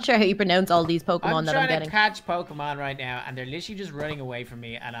H. I'm not sure how you pronounce all these Pokemon I'm that I'm trying to getting. catch Pokemon right now, and they're literally just running away from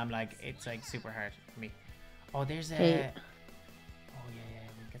me, and I'm like, it's like super hard for me. Oh, there's a. Hey. Oh yeah,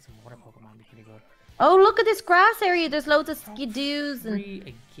 we can get some water Pokemon. Be pretty good. Oh, look at this grass area. There's loads of skidoos and.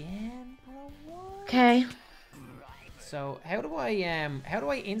 Free again, bro. What? Okay. So how do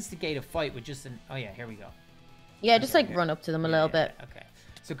I instigate a fight with just an? Oh yeah, here we go. Yeah, just like Okay. run up to them a little bit. Okay.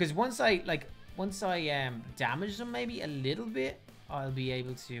 So because once I damage them maybe a little bit, I'll be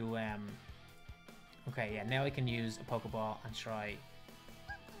able to Okay, yeah. Now I can use a Pokeball and try.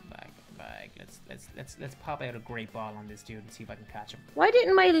 Right, let's pop out a great ball on this dude and see if I can catch him. Why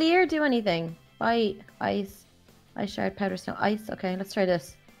didn't my Leer do anything? Bite, ice, ice shard, powder snow, ice. Okay, let's try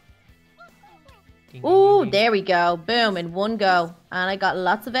this. Ding, ding, Ooh, ding, ding. there we go. Boom, in one go. And I got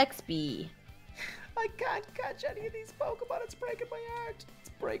lots of XP. I can't catch any of these Pokemon. It's breaking my heart. It's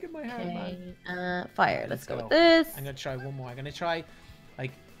breaking my heart, man. Okay, fire. Let's go go. with this. I'm gonna try one more. I'm gonna try,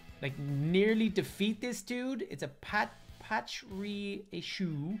 like nearly defeat this dude. It's a Patry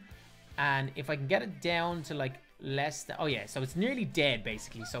issue, and if I can get it down to like less than, oh yeah, so it's nearly dead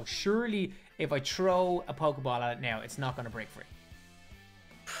basically. So surely if I throw a Pokeball at it now, it's not gonna break free.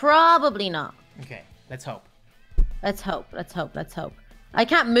 Probably not. Okay, let's hope. Let's hope. Let's hope. Let's hope. I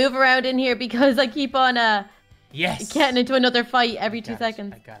can't move around in here because I keep on Yes. getting into another fight every 2 Got it,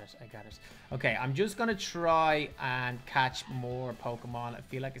 seconds. I got it. Okay, I'm just gonna try and catch more Pokemon. I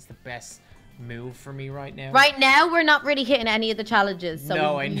feel like it's the best move for me right now. Right now, we're not really hitting any of the challenges, so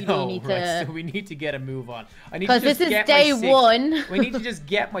No, we I really know. need Right, to. so we need to get a move on. I need to Because just this is get my day 6 one. We need to just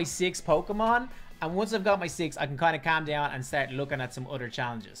get my 6 Pokemon, and once I've got my 6, I can kind of calm down and start looking at some other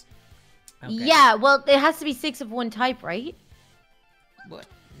challenges. Okay. Yeah, well, it has to be 6 of one type, right? What?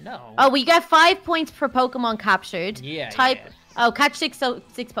 No. Oh, we get 5 points per Pokemon captured. Yeah, Type. yeah. Oh, catch 6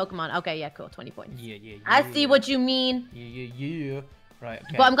 Pokemon. Okay, yeah, cool. 20 points. Yeah. I see what you mean. Yeah. Right.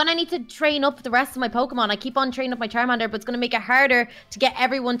 Okay. But I'm gonna need to train up the rest of my Pokemon. I keep on training up my Charmander, but it's gonna make it harder to get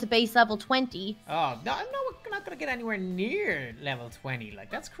everyone to base level 20. Oh no, we're not gonna get anywhere near level 20.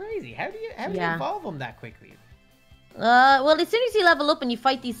 Like that's crazy. How do you Yeah. evolve them that quickly? Well, as soon as you level up and you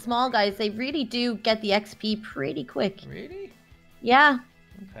fight these small guys, they really do get the XP pretty quick. Really? Yeah.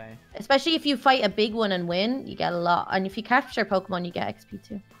 Okay. Especially if you fight a big one and win, you get a lot. And if you capture Pokemon, you get XP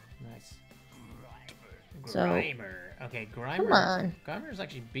too. Nice. So- Grimer. Okay, Grimer. Come on. Grimer is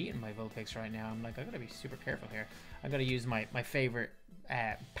actually beating my Vulpix right now. I'm like, I gotta be super careful here. I gotta use my favorite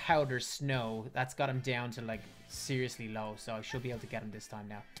powder snow. That's got him down to like seriously low, so I should be able to get him this time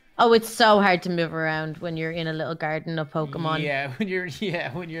now. Oh, it's so hard to move around when you're in a little garden of Pokemon. Yeah, when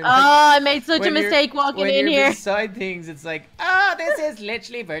you're Oh, I made such a when you're- mistake walking when in you're here. beside things, it's like, this is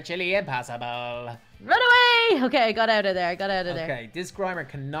literally virtually impossible. Run away! Okay, I got out of there. I got out of there. Okay, this Grimer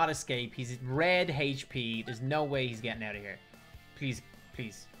cannot escape. He's red HP. There's no way he's getting out of here. Please.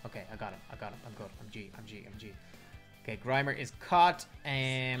 Okay, I got him. I'm good. I'm G. Okay, Grimer is caught.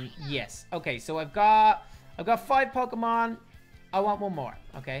 Yes. Okay, so I've got 5 Pokemon. I want one more.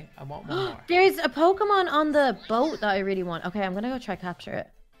 Okay, I want one more. There's a Pokemon on the boat that I really want. Okay, I'm gonna go try capture it.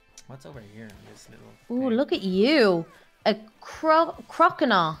 What's over here in this little Ooh, thing? look at you. A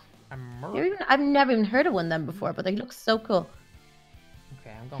Croconaw. A I've never even heard of one of them before, but they look so cool.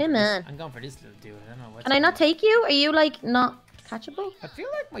 Okay, I'm going Hey, for man. this. I'm going for this little dude. I don't know what's Can I not take you? Are you like not catchable? I feel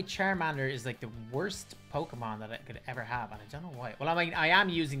like my Charmander is like the worst Pokemon that I could ever have, and I don't know why. Well, I mean, I am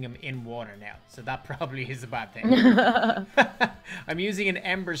using him in water now, so that probably is a bad thing. I'm using an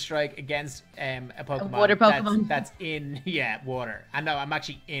Ember Strike against a Pokemon, water Pokemon. That's in water. And no, I'm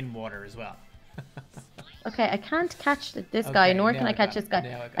actually in water as well. Okay, I can't catch this guy, Okay, nor now can I I catch got this it. guy.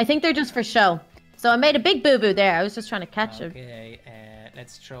 Now I got I think they're just for show. So I made a big boo-boo there. I was just trying to catch him. Okay,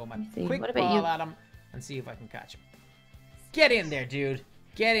 let's throw my me see. quick What about ball you? at him and see if I can catch him. Get in there, dude.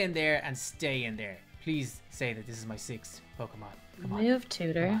 Get in there and stay in there. Please say that this is my 6th Pokemon. Come on. Move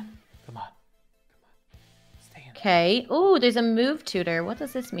tutor. Come on. Stay in. Okay. Oh, there's a move tutor. What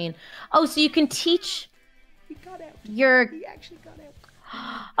does this mean? Oh, so you can teach He got out. your... He actually got out.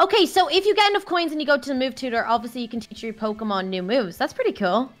 Okay, so if you get enough coins and you go to the move tutor, obviously you can teach your Pokemon new moves. That's pretty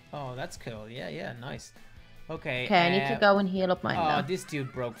cool. Oh, that's cool. Yeah, nice. Okay. Okay, I need to go and heal up mine Oh, now. this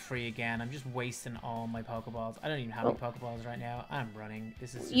dude broke free again. I'm just wasting all my Pokeballs. I don't even have any Pokeballs right now. I'm running.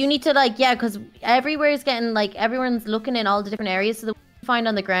 This is. You need to because everywhere is getting everyone's looking in all the different areas, so the ones you find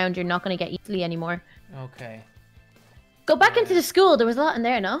on the ground you're not going to get easily anymore. Okay. Go back into the school. There was a lot in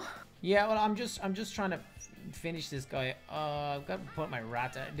there, no? Yeah. Well, I'm just trying to finish this guy. I've got to put my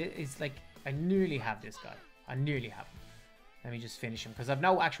rat. It's like I nearly have this guy. I nearly have him. Let me just finish him because I've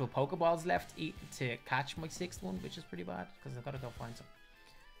no actual Pokeballs left to catch my 6th one, which is pretty bad because I've got to go find some.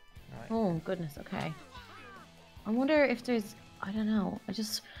 All right. Oh, goodness. Okay. I wonder if there's... I don't know.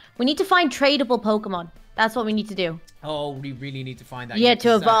 We need to find tradable Pokemon. That's what we need to do. Oh, we really need to find that. Yeah,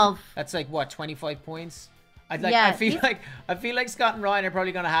 to evolve. That's like what, 25 points? I Yeah, feel like Scott and Ryan are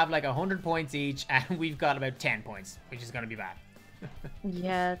probably gonna have like 100 points each, and we've got about 10 points, which is gonna be bad.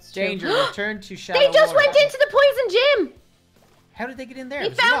 Yeah, it's true. Danger, return to shallow They just water. went into the poison gym! How did they get in there? They It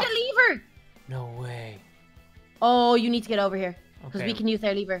was found locked. a lever! No way. Oh, you need to get over here. Because Okay. we can use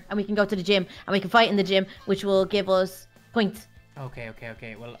their lever, and we can go to the gym, and we can fight in the gym, which will give us points. Okay.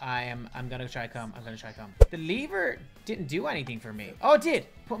 Well, I'm gonna try come. The lever didn't do anything for me. Oh, it did.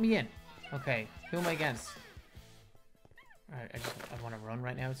 Put me in. Okay, who am I against? Alright, I want to run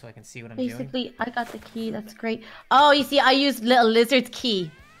right now so I can see what I'm doing. Basically, I got the key. That's great. Oh, you see, I used Little Lizard's key.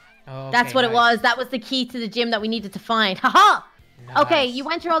 Oh, okay, That's what it nice. was. That was the key to the gym that we needed to find. Haha! Nice. Okay, you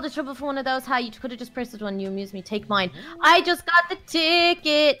went through all the trouble for one of those. Hi, you could have just pressed this one. You amused me. Take mine. I just got the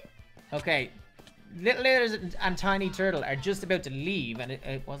ticket. Okay, Little Lizard and Tiny Turtle are just about to leave, and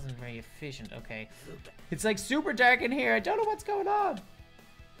it wasn't very efficient. Okay, it's like super dark in here. I don't know what's going on.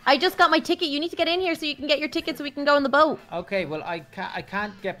 I just got my ticket. You need to get in here so you can get your ticket so we can go on the boat. Okay, well I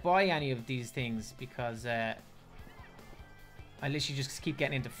can't get by any of these things because I literally just keep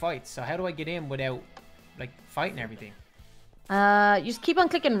getting into fights. So how do I get in without like fighting everything? You just keep on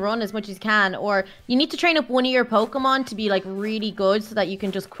clicking run as much as you can, or you need to train up one of your Pokemon to be like really good so that you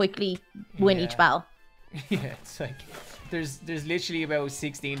can just quickly win each battle. Yeah, it's like there's literally about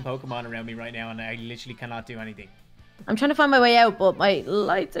 16 Pokemon around me right now, and I literally cannot do anything. I'm trying to find my way out, but my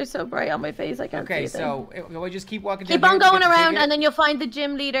lights are so bright on my face I can't see Okay, it. so I just keep walking down Keep on here to going get the around, ticket? and then you'll find the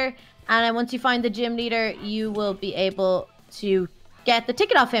gym leader. And then once you find the gym leader, you will be able to get the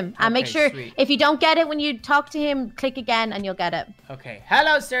ticket off him. And make Okay, sure, sweet. if you don't get it when you talk to him, click again and you'll get it. Okay.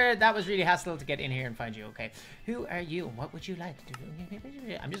 Hello, sir. That was really hassle to get in here and find you. Okay. Who are you? What would you like to do?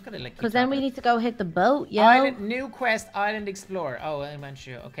 I'm just gonna like. Because then we need to go hit the boat, yo. Island, new quest, Island Explorer. Oh, I'm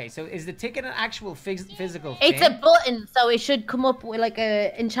unsure. Okay, so is the ticket an actual physical thing? It's a button, so it should come up with like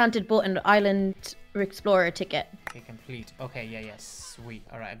a enchanted button, Island Explorer ticket. Okay, complete. Okay, yeah, sweet.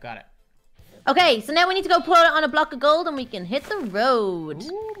 All right, I got it. Okay, so now we need to go put it on a block of gold and we can hit the road.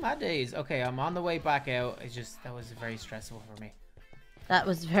 Ooh, my days. Okay, I'm on the way back out. It's just that was very stressful for me. That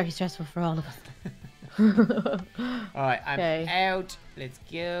was very stressful for all of us. All right, I'm Okay. out. Let's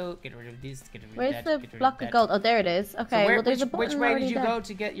go. Get rid of this. Get rid of Where's that. the get rid block of of that. gold? Oh, there it is. Okay, So well, there's a button which way already did you there. go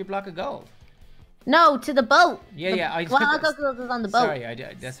to get your block of gold? No, to the boat. Yeah, I block of gold is on the boat.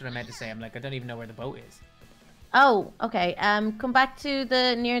 Sorry, that's what I meant to say. I'm like, I don't even know where the boat is. Oh, okay. Come back to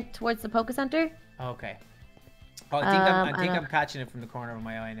the towards the Poke Center. Okay. Oh, I think and I'm catching it from the corner of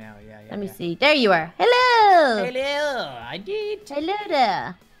my eye now. Yeah. Let me see. There you are. Hello. Hello, I did. Hello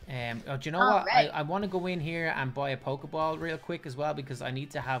there. Oh, do you know All what? right. I want to go in here and buy a Pokeball real quick as well because I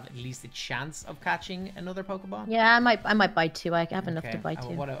need to have at least a chance of catching another Pokeball. Yeah, I might buy 2. I have enough to buy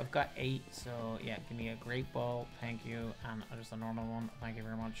 2. I've got 8, so yeah, give me a great ball, thank you, and just a normal one, thank you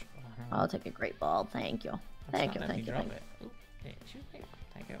very much. I'll take a great ball. Thank you. Thank you. Thank you. Drop it. Ooh, yeah, shoot me.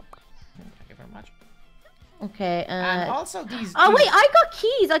 Thank you. Thank you very much. Okay. And also these. Oh wait, I got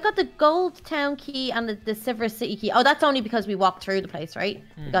keys. I got the Gold Town key and the Silver City key. Oh, that's only because we walked through the place, right?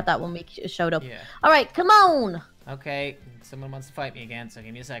 We got that when we showed up. Yeah. All right, come on. Okay, someone wants to fight me again, so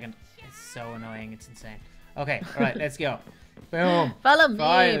give me a second. It's so annoying, it's insane. Okay, all right, let's go. Boom. Follow me.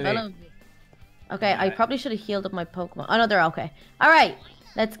 Finally. Follow me. Okay, I probably should have healed up my Pokemon. Oh no, they're okay. All right,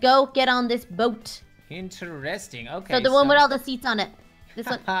 let's go get on this boat. Interesting. Okay. So the one with all the seats on it. This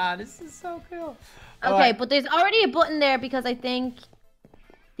one. This is so cool. Okay, Alright. but there's already a button there because I think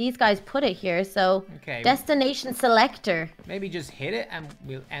these guys put it here. So Okay. destination selector. Maybe just hit it and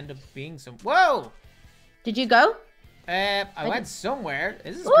we'll end up being some. Whoa! Did you go? I went somewhere.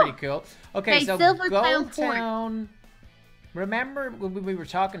 This is Ooh. pretty cool. Okay, Okay, so Silver Town Gold Port. Town. Remember when we were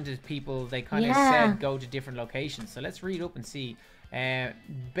talking to people, they kind of Yeah. said go to different locations. So let's read up and see.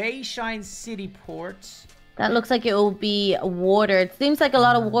 Bayshine City Port. That looks like it will be water. It seems like a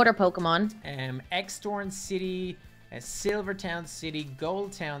lot of water Pokemon. Extorn City, Silvertown City,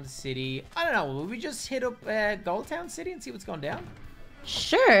 Goldtown City. I don't know. Will we just hit up Goldtown City and see what's going down?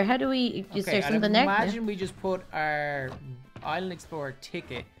 Sure. How do we? Is there I'd something there? imagine we just put our Island Explorer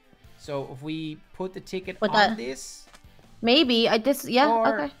ticket. So if we put the ticket Put on that- this, Maybe yeah.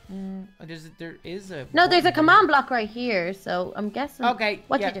 or Okay. there is a No, there's a button command block right here. So I'm guessing. here. Okay,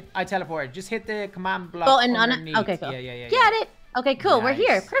 What yeah, you do? I teleported. Just hit the command block Button on it. underneath. Okay, cool. Yeah. Get it. Okay, cool. We're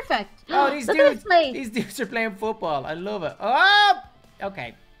here. Nice. Perfect. Oh, these Look at this dudes! place. These dudes are playing football. I love it. Oh,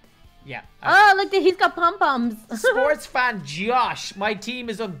 okay. Yeah. Oh, look, he's got pom poms. Sports fan Josh, my team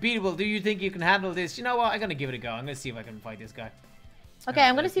is unbeatable. Do you think you can handle this? You know what? I'm gonna give it a go. I'm gonna see if I can fight this guy. Okay,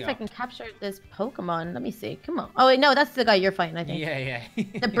 I'm gonna let's see if go. I can capture this Pokemon. Let me see. Come on. Oh wait, no, that's the guy you're fighting, I think. Yeah.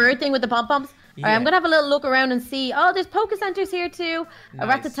 The bird thing with the pom poms. Alright, I'm Yeah. gonna have a little look around and see. Oh, there's Poke Centers here too. A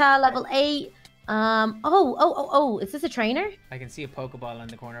Nice. Rattata level 8. Oh, is this a trainer? I can see a Pokeball in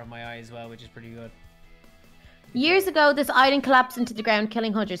the corner of my eye as well, which is pretty good. Years ago, this island collapsed into the ground,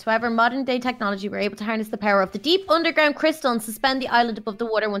 killing hunters. However, modern day technology were able to harness the power of the deep underground crystal and suspend the island above the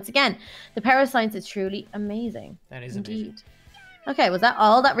water once again. The power of science is truly amazing. That is Indeed. amazing. Okay, was that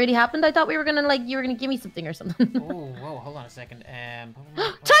all that really happened? I thought we were gonna you were gonna give me something or something. Oh, whoa, hold on a second. Tiny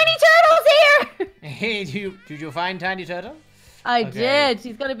Turtle's here! Hey, did you find Tiny Turtle? I Okay. did.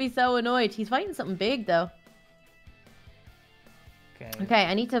 He's gonna be so annoyed. He's fighting something big though. Okay. Okay,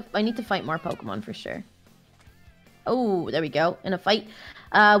 I need to fight more Pokemon for sure. Oh, there we go. In a fight.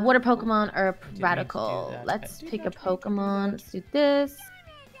 Water Pokemon are didn't mean to do radical. that. Let's I did pick a not mean to do Pokemon. that. Let's do this.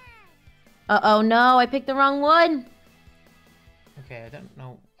 Uh-oh, no, I picked the wrong one. Okay, I don't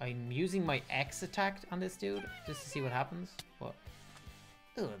know. I'm using my X attack on this dude just to see what happens. What?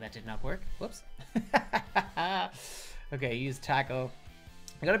 Oh, that did not work. Whoops. Okay, use tackle.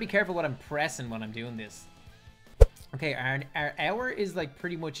 I gotta be careful what I'm pressing when I'm doing this. Okay, our hour is like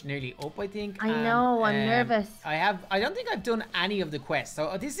pretty much nearly up, I think. I know, I'm nervous. I don't think I've done any of the quests.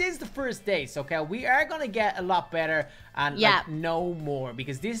 So this is the first day, so okay, we are gonna get a lot better and like know more,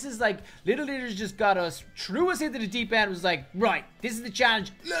 because this is like Little Leaders just got us, threw us into the deep end, was like, right, this is the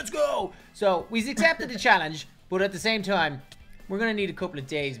challenge, let's go. So we accepted the challenge, but at the same time, we're gonna need a couple of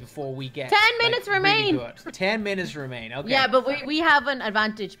days before we get 10 minutes remain. Really good. 10 minutes remain. Okay. Yeah, but we have an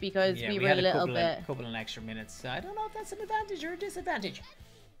advantage because Yeah, we were had a little bit. A couple of extra minutes. So I don't know if that's an advantage or a disadvantage.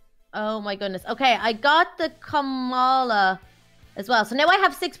 Oh my goodness. Okay, I got the Kamala as well. So now I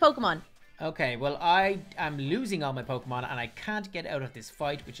have 6 Pokemon. Okay, well, I am losing all my Pokemon and I can't get out of this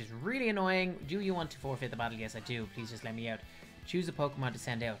fight, which is really annoying. Do you want to forfeit the battle? Yes, I do. Please just let me out. Choose a Pokemon to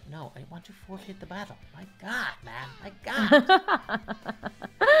send out. No, I want to forfeit the battle. My God, man. My God.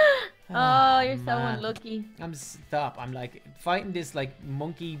 You're so unlucky. I'm like fighting this like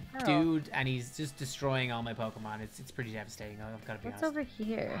monkey dude and he's just destroying all my Pokemon. It's pretty devastating. I've got to be honest. What's over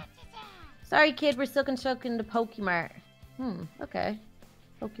here? Sorry, kid. We're still constructing the Pokemart. Okay.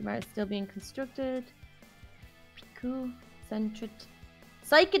 Pokemart is still being constructed. Piku, Centret,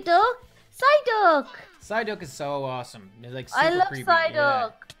 Psychiduck, Psyduck. Psyduck is so awesome. He's like super I love creepy. Psyduck. Yeah.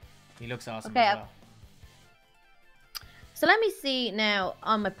 He looks awesome as well. So let me see now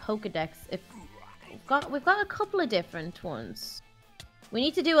on my Pokedex if we've got a couple of different ones. We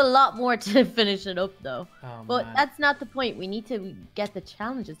need to do a lot more to finish it up though. Oh, but man. that's not the point. We need to get the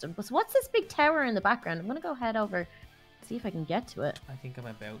challenges done. So what's this big tower in the background? I'm gonna go head over, see if I can get to it. I think I'm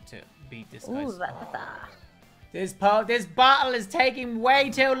about to beat this Ooh, guy. This battle is taking way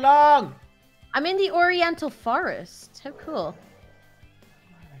too long. I'm in the Oriental Forest. How cool.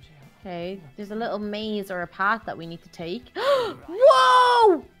 Okay, there's a little maze or a path that we need to take.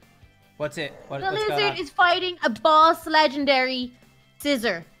 Whoa! What's it? The What's going lizard on? is fighting a boss legendary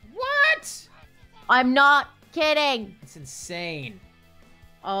Scissor. What? I'm not kidding. It's insane.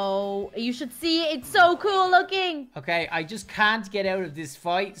 Oh, you should see it. It's so cool looking. Okay, I just can't get out of this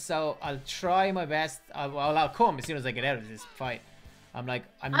fight, so I'll try my best. I'll come as soon as I get out of this fight. I'm like,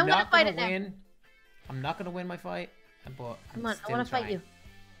 I'm not gonna win. I'm not gonna win my fight, but Come on, still I want to trying. fight you.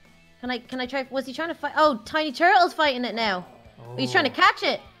 Can I try? Was he trying to fight? Oh, Tiny Turtle's fighting it now. Oh. He's trying to catch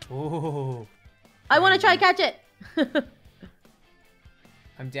it. Ooh. I want to try catch it.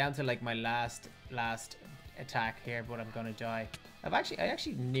 I'm down to like my last attack here, but I'm gonna die. I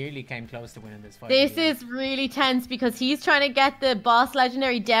actually nearly came close to winning this fight. This is really tense because he's trying to get the boss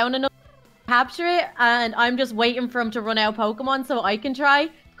legendary down enough to capture it, and I'm just waiting for him to run out Pokemon so I can try.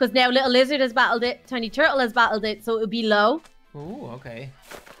 Because now Little Lizard has battled it, Tiny Turtle has battled it, so it would be low. Ooh, okay.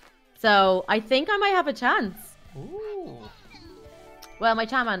 So I think I might have a chance. Ooh. Well, my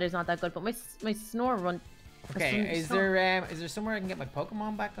Charmander's not that good, but my Snorunt. Okay, is there somewhere I can get my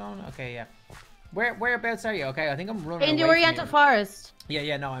Pokemon back on? Okay, yeah. Whereabouts are you? Okay, I think I'm running In the away from Oriental you. Forest.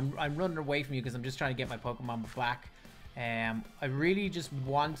 Yeah, no, I'm running away from you because I'm just trying to get my Pokemon back. I really just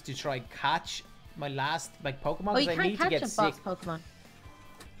want to try catch my last Pokemon Oh, you because I can't need to catch get a sick. boss Pokemon.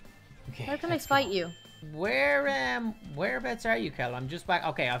 Okay, How can I let's fight go. you? Whereabouts are you, Kel? I'm just back.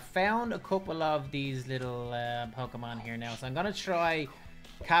 Okay, I found a couple of these little Pokemon here now, so I'm gonna try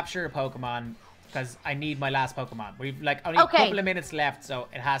capture a Pokemon because I need my last Pokemon. We've like only a couple of minutes left, so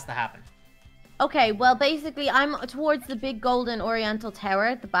it has to happen. Okay, well, basically, I'm towards the big golden Oriental Tower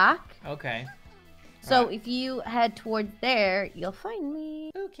at the back. Okay. So if you head towards there, you'll find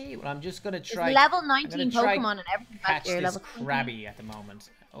me. Okay, well, I'm just gonna try. There's level 19 Pokemon and everything back catch there. this Level 20. Krabby at the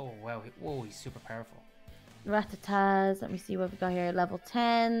moment. Oh wow! Whoa, he's super powerful. Rattatas. Let me see what we got here. Level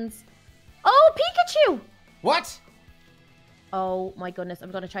 10s. Oh, Pikachu! What? Oh my goodness,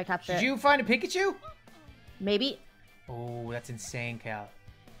 I'm gonna try capture Did it. you find a Pikachu? Maybe. Oh, that's insane, Cal.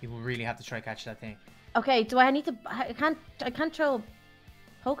 You will really have to try catch that thing. Okay, do I need to? I can't throw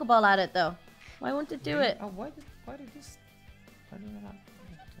a Pokeball at it though. Why won't it do it? Oh, why did this? Why did I not?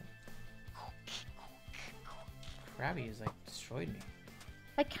 Krabby has like destroyed me.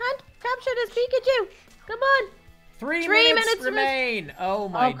 I can't capture this Pikachu. Come on. Three 3 minutes minutes remain. Oh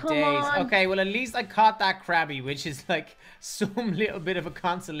my come days. on. Okay, well at least I caught that Krabby, which is like some little bit of a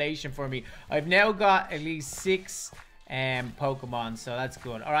consolation for me. I've now got at least 6 Pokemon, so that's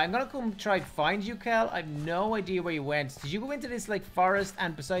good. All right, I'm gonna come try to find you, Kel. I have no idea where you went. Did you go into this like forest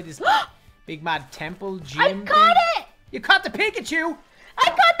and beside this big mad temple gym? I caught it! You caught the Pikachu! I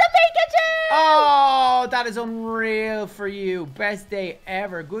caught the Pikachu! Oh, that is unreal for you. Best day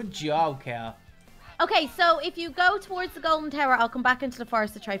ever. Good job, Kel. Okay, so if you go towards the Golden Tower, I'll come back into the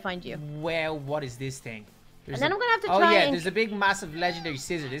forest to try find you. Well, what is this thing? And then I'm gonna have to Oh try yeah, and... there's a big, massive, legendary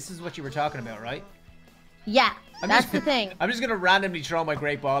scissor. This is what you were talking about, right? Yeah, that's the thing. I'm just gonna randomly throw my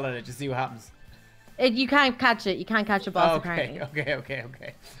great ball at it to see what happens. You can't catch it. You can't catch a boss, apparently.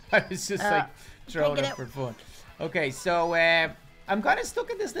 Okay. I was just like throwing it for fun. Okay, so I'm kind of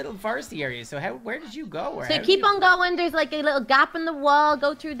stuck in this little foresty area. So where did you go? Or so keep on going. There's like a little gap in the wall.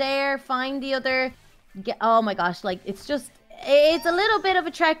 Go through there. Find the other. Oh my gosh! Like it's a little bit of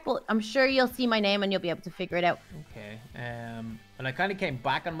a trek, but I'm sure you'll see my name and you'll be able to figure it out. Okay. And I kind of came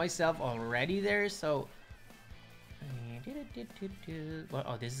back on myself already there. So. Well,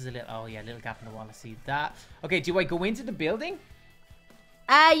 oh, this is a little. Oh yeah, little gap in the wall. I see that. Okay. Do I go into the building?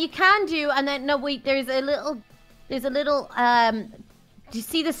 You can do, and then no wait. There's a little. Do you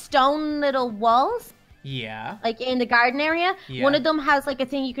see the stone little walls? Yeah. Like in the garden area? Yeah. One of them has like a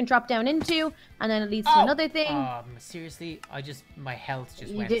thing you can drop down into, and then it leads to another thing. Seriously? My health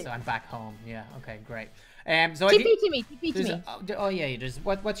just You went, did. so I'm back home. Yeah, okay, great. So TP to me, TP to me. Oh yeah, there's,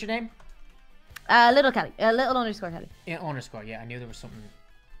 what's your name? Little Kelly, little underscore Kelly. Yeah, underscore, yeah, I knew there was something.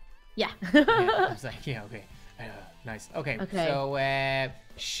 Yeah. Yeah, I was like, yeah, okay. Nice. Okay, so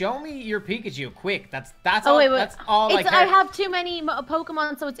show me your Pikachu, quick. That's all. Wait. That's all I care. I have too many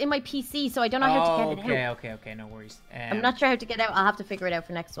Pokemon, so it's in my PC, so I don't know how to get it out. Okay, no worries. I'm not sure how to get out. I'll have to figure it out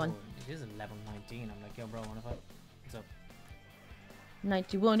for next one. It is a level 19. I'm like, yo, bro, what's up?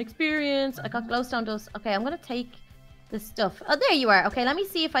 91 experience. I got glowstone dust. Okay, I'm gonna take this stuff. Oh, there you are. Okay, let me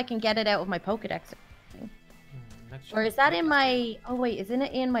see if I can get it out of my Pokedex. Or is that in my... Oh, wait. Isn't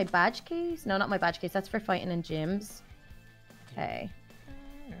it in my badge case? No, not my badge case. That's for fighting in gyms. Okay.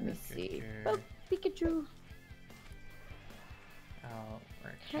 Let me see. Oh, Pikachu.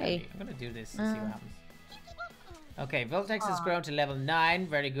 Okay. I'm going to do this and see what happens. Okay, Voltex has grown to level 9.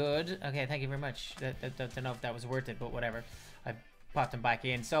 Very good. Okay, thank you very much. Don't know if that was worth it, but whatever. I popped him back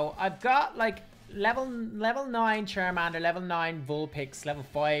in. So I've got like... Level 9 Charmander, level 9 Vulpix, level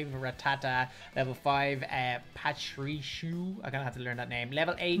 5 Rattata, level 5 Patrichu, I'm gonna have to learn that name,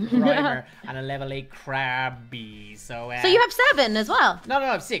 level 8 Grimer, and a level 8 Krabby. So you have 7 as well? No, I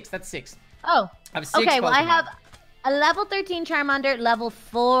have 6, that's 6. Oh. I have 6 okay, well Pokemon. I have a level 13 Charmander, level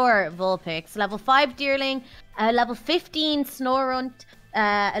 4 Vulpix, level 5 Deerling, level 15 Snorunt,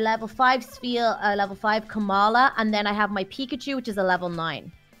 a level 5 Spheal, a level 5 Kamala, and then I have my Pikachu, which is a level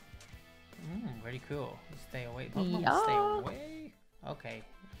 9. Very cool. Stay away. Yeah. Stay away. Okay.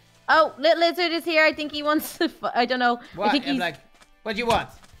 Oh, Little Lizard is here. I think he wants to... I don't know. What? I think I'm like, what do you want?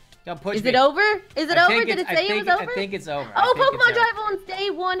 Don't push me. Is it over? Is it over? Did it say it was over? I think it's over. Oh, Pokemon Drive On's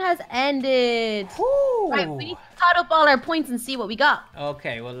day 1 has ended. Woo. Right, we need to cut up all our points and see what we got.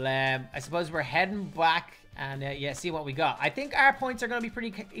 Okay, well, I suppose we're heading back and, yeah, see what we got. I think our points are going to be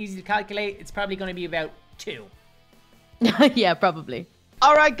pretty easy to calculate. It's probably going to be about 2. Yeah, probably.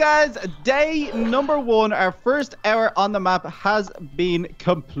 All right, guys, day number 1, our first hour on the map has been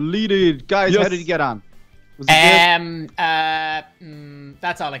completed. Guys, how did you get on? Was it good?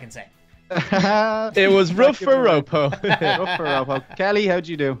 That's all I can say. It was rough for RoPo. Rough for RoPo. Kelly, how'd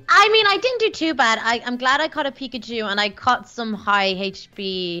you do? I mean, I didn't do too bad. I'm glad I caught a Pikachu and I caught some high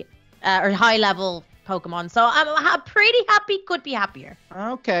HP or high level Pokemon. So I'm pretty happy, could be happier.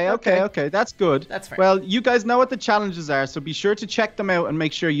 Okay. That's good. That's fair. Well, you guys know what the challenges are, so be sure to check them out and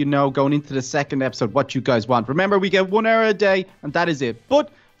make sure you know going into the second episode what you guys want. Remember, we get 1 hour a day, and that is it.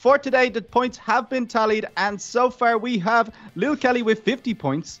 But for today, the points have been tallied, and so far we have Lil Kelly with 50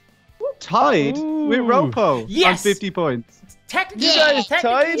 points, tied with RoPo on 50 points. Technically,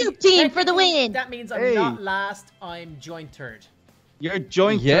 New team for the win. That means I'm not last, I'm joint 3rd. You're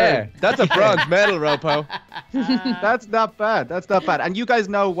joint third. That's a bronze medal, RoPo. That's not bad. That's not bad. And you guys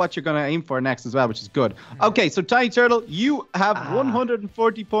know what you're going to aim for next as well, which is good. Okay, so Tiny Turtle, you have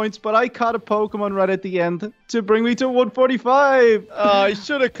 140 points, but I caught a Pokemon right at the end to bring me to 145. Oh, I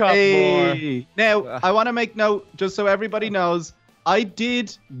should have caught more. Now, I want to make note, just so everybody knows, I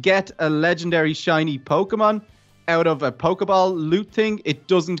did get a legendary shiny Pokemon out of a Pokeball loot thing. It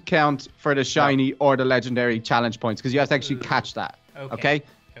doesn't count for the shiny or the legendary challenge points because you have to actually catch that. Okay.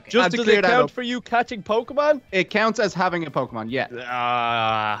 Just And to does clear it that count up, for you catching Pokemon? it counts as having a Pokemon. Yeah.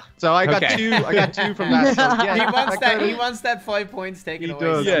 Ah. So I got Okay. 2. I got 2 from that. So, yeah, He wants that. kinda- He wants that 5 points taken He away.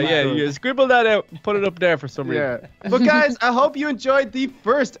 does. Yeah, somehow. yeah. Scribble that out and put it up there for some reason. Yeah. But guys, I hope you enjoyed the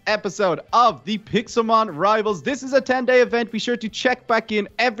first episode of the Pixelmon Rivals. This is a 10-day event. Be sure to check back in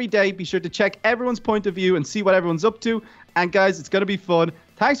every day. Be sure to check everyone's point of view and see what everyone's up to. And guys, it's going to be fun.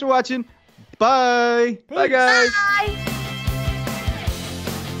 Thanks for watching. Bye. Bye, guys. Bye.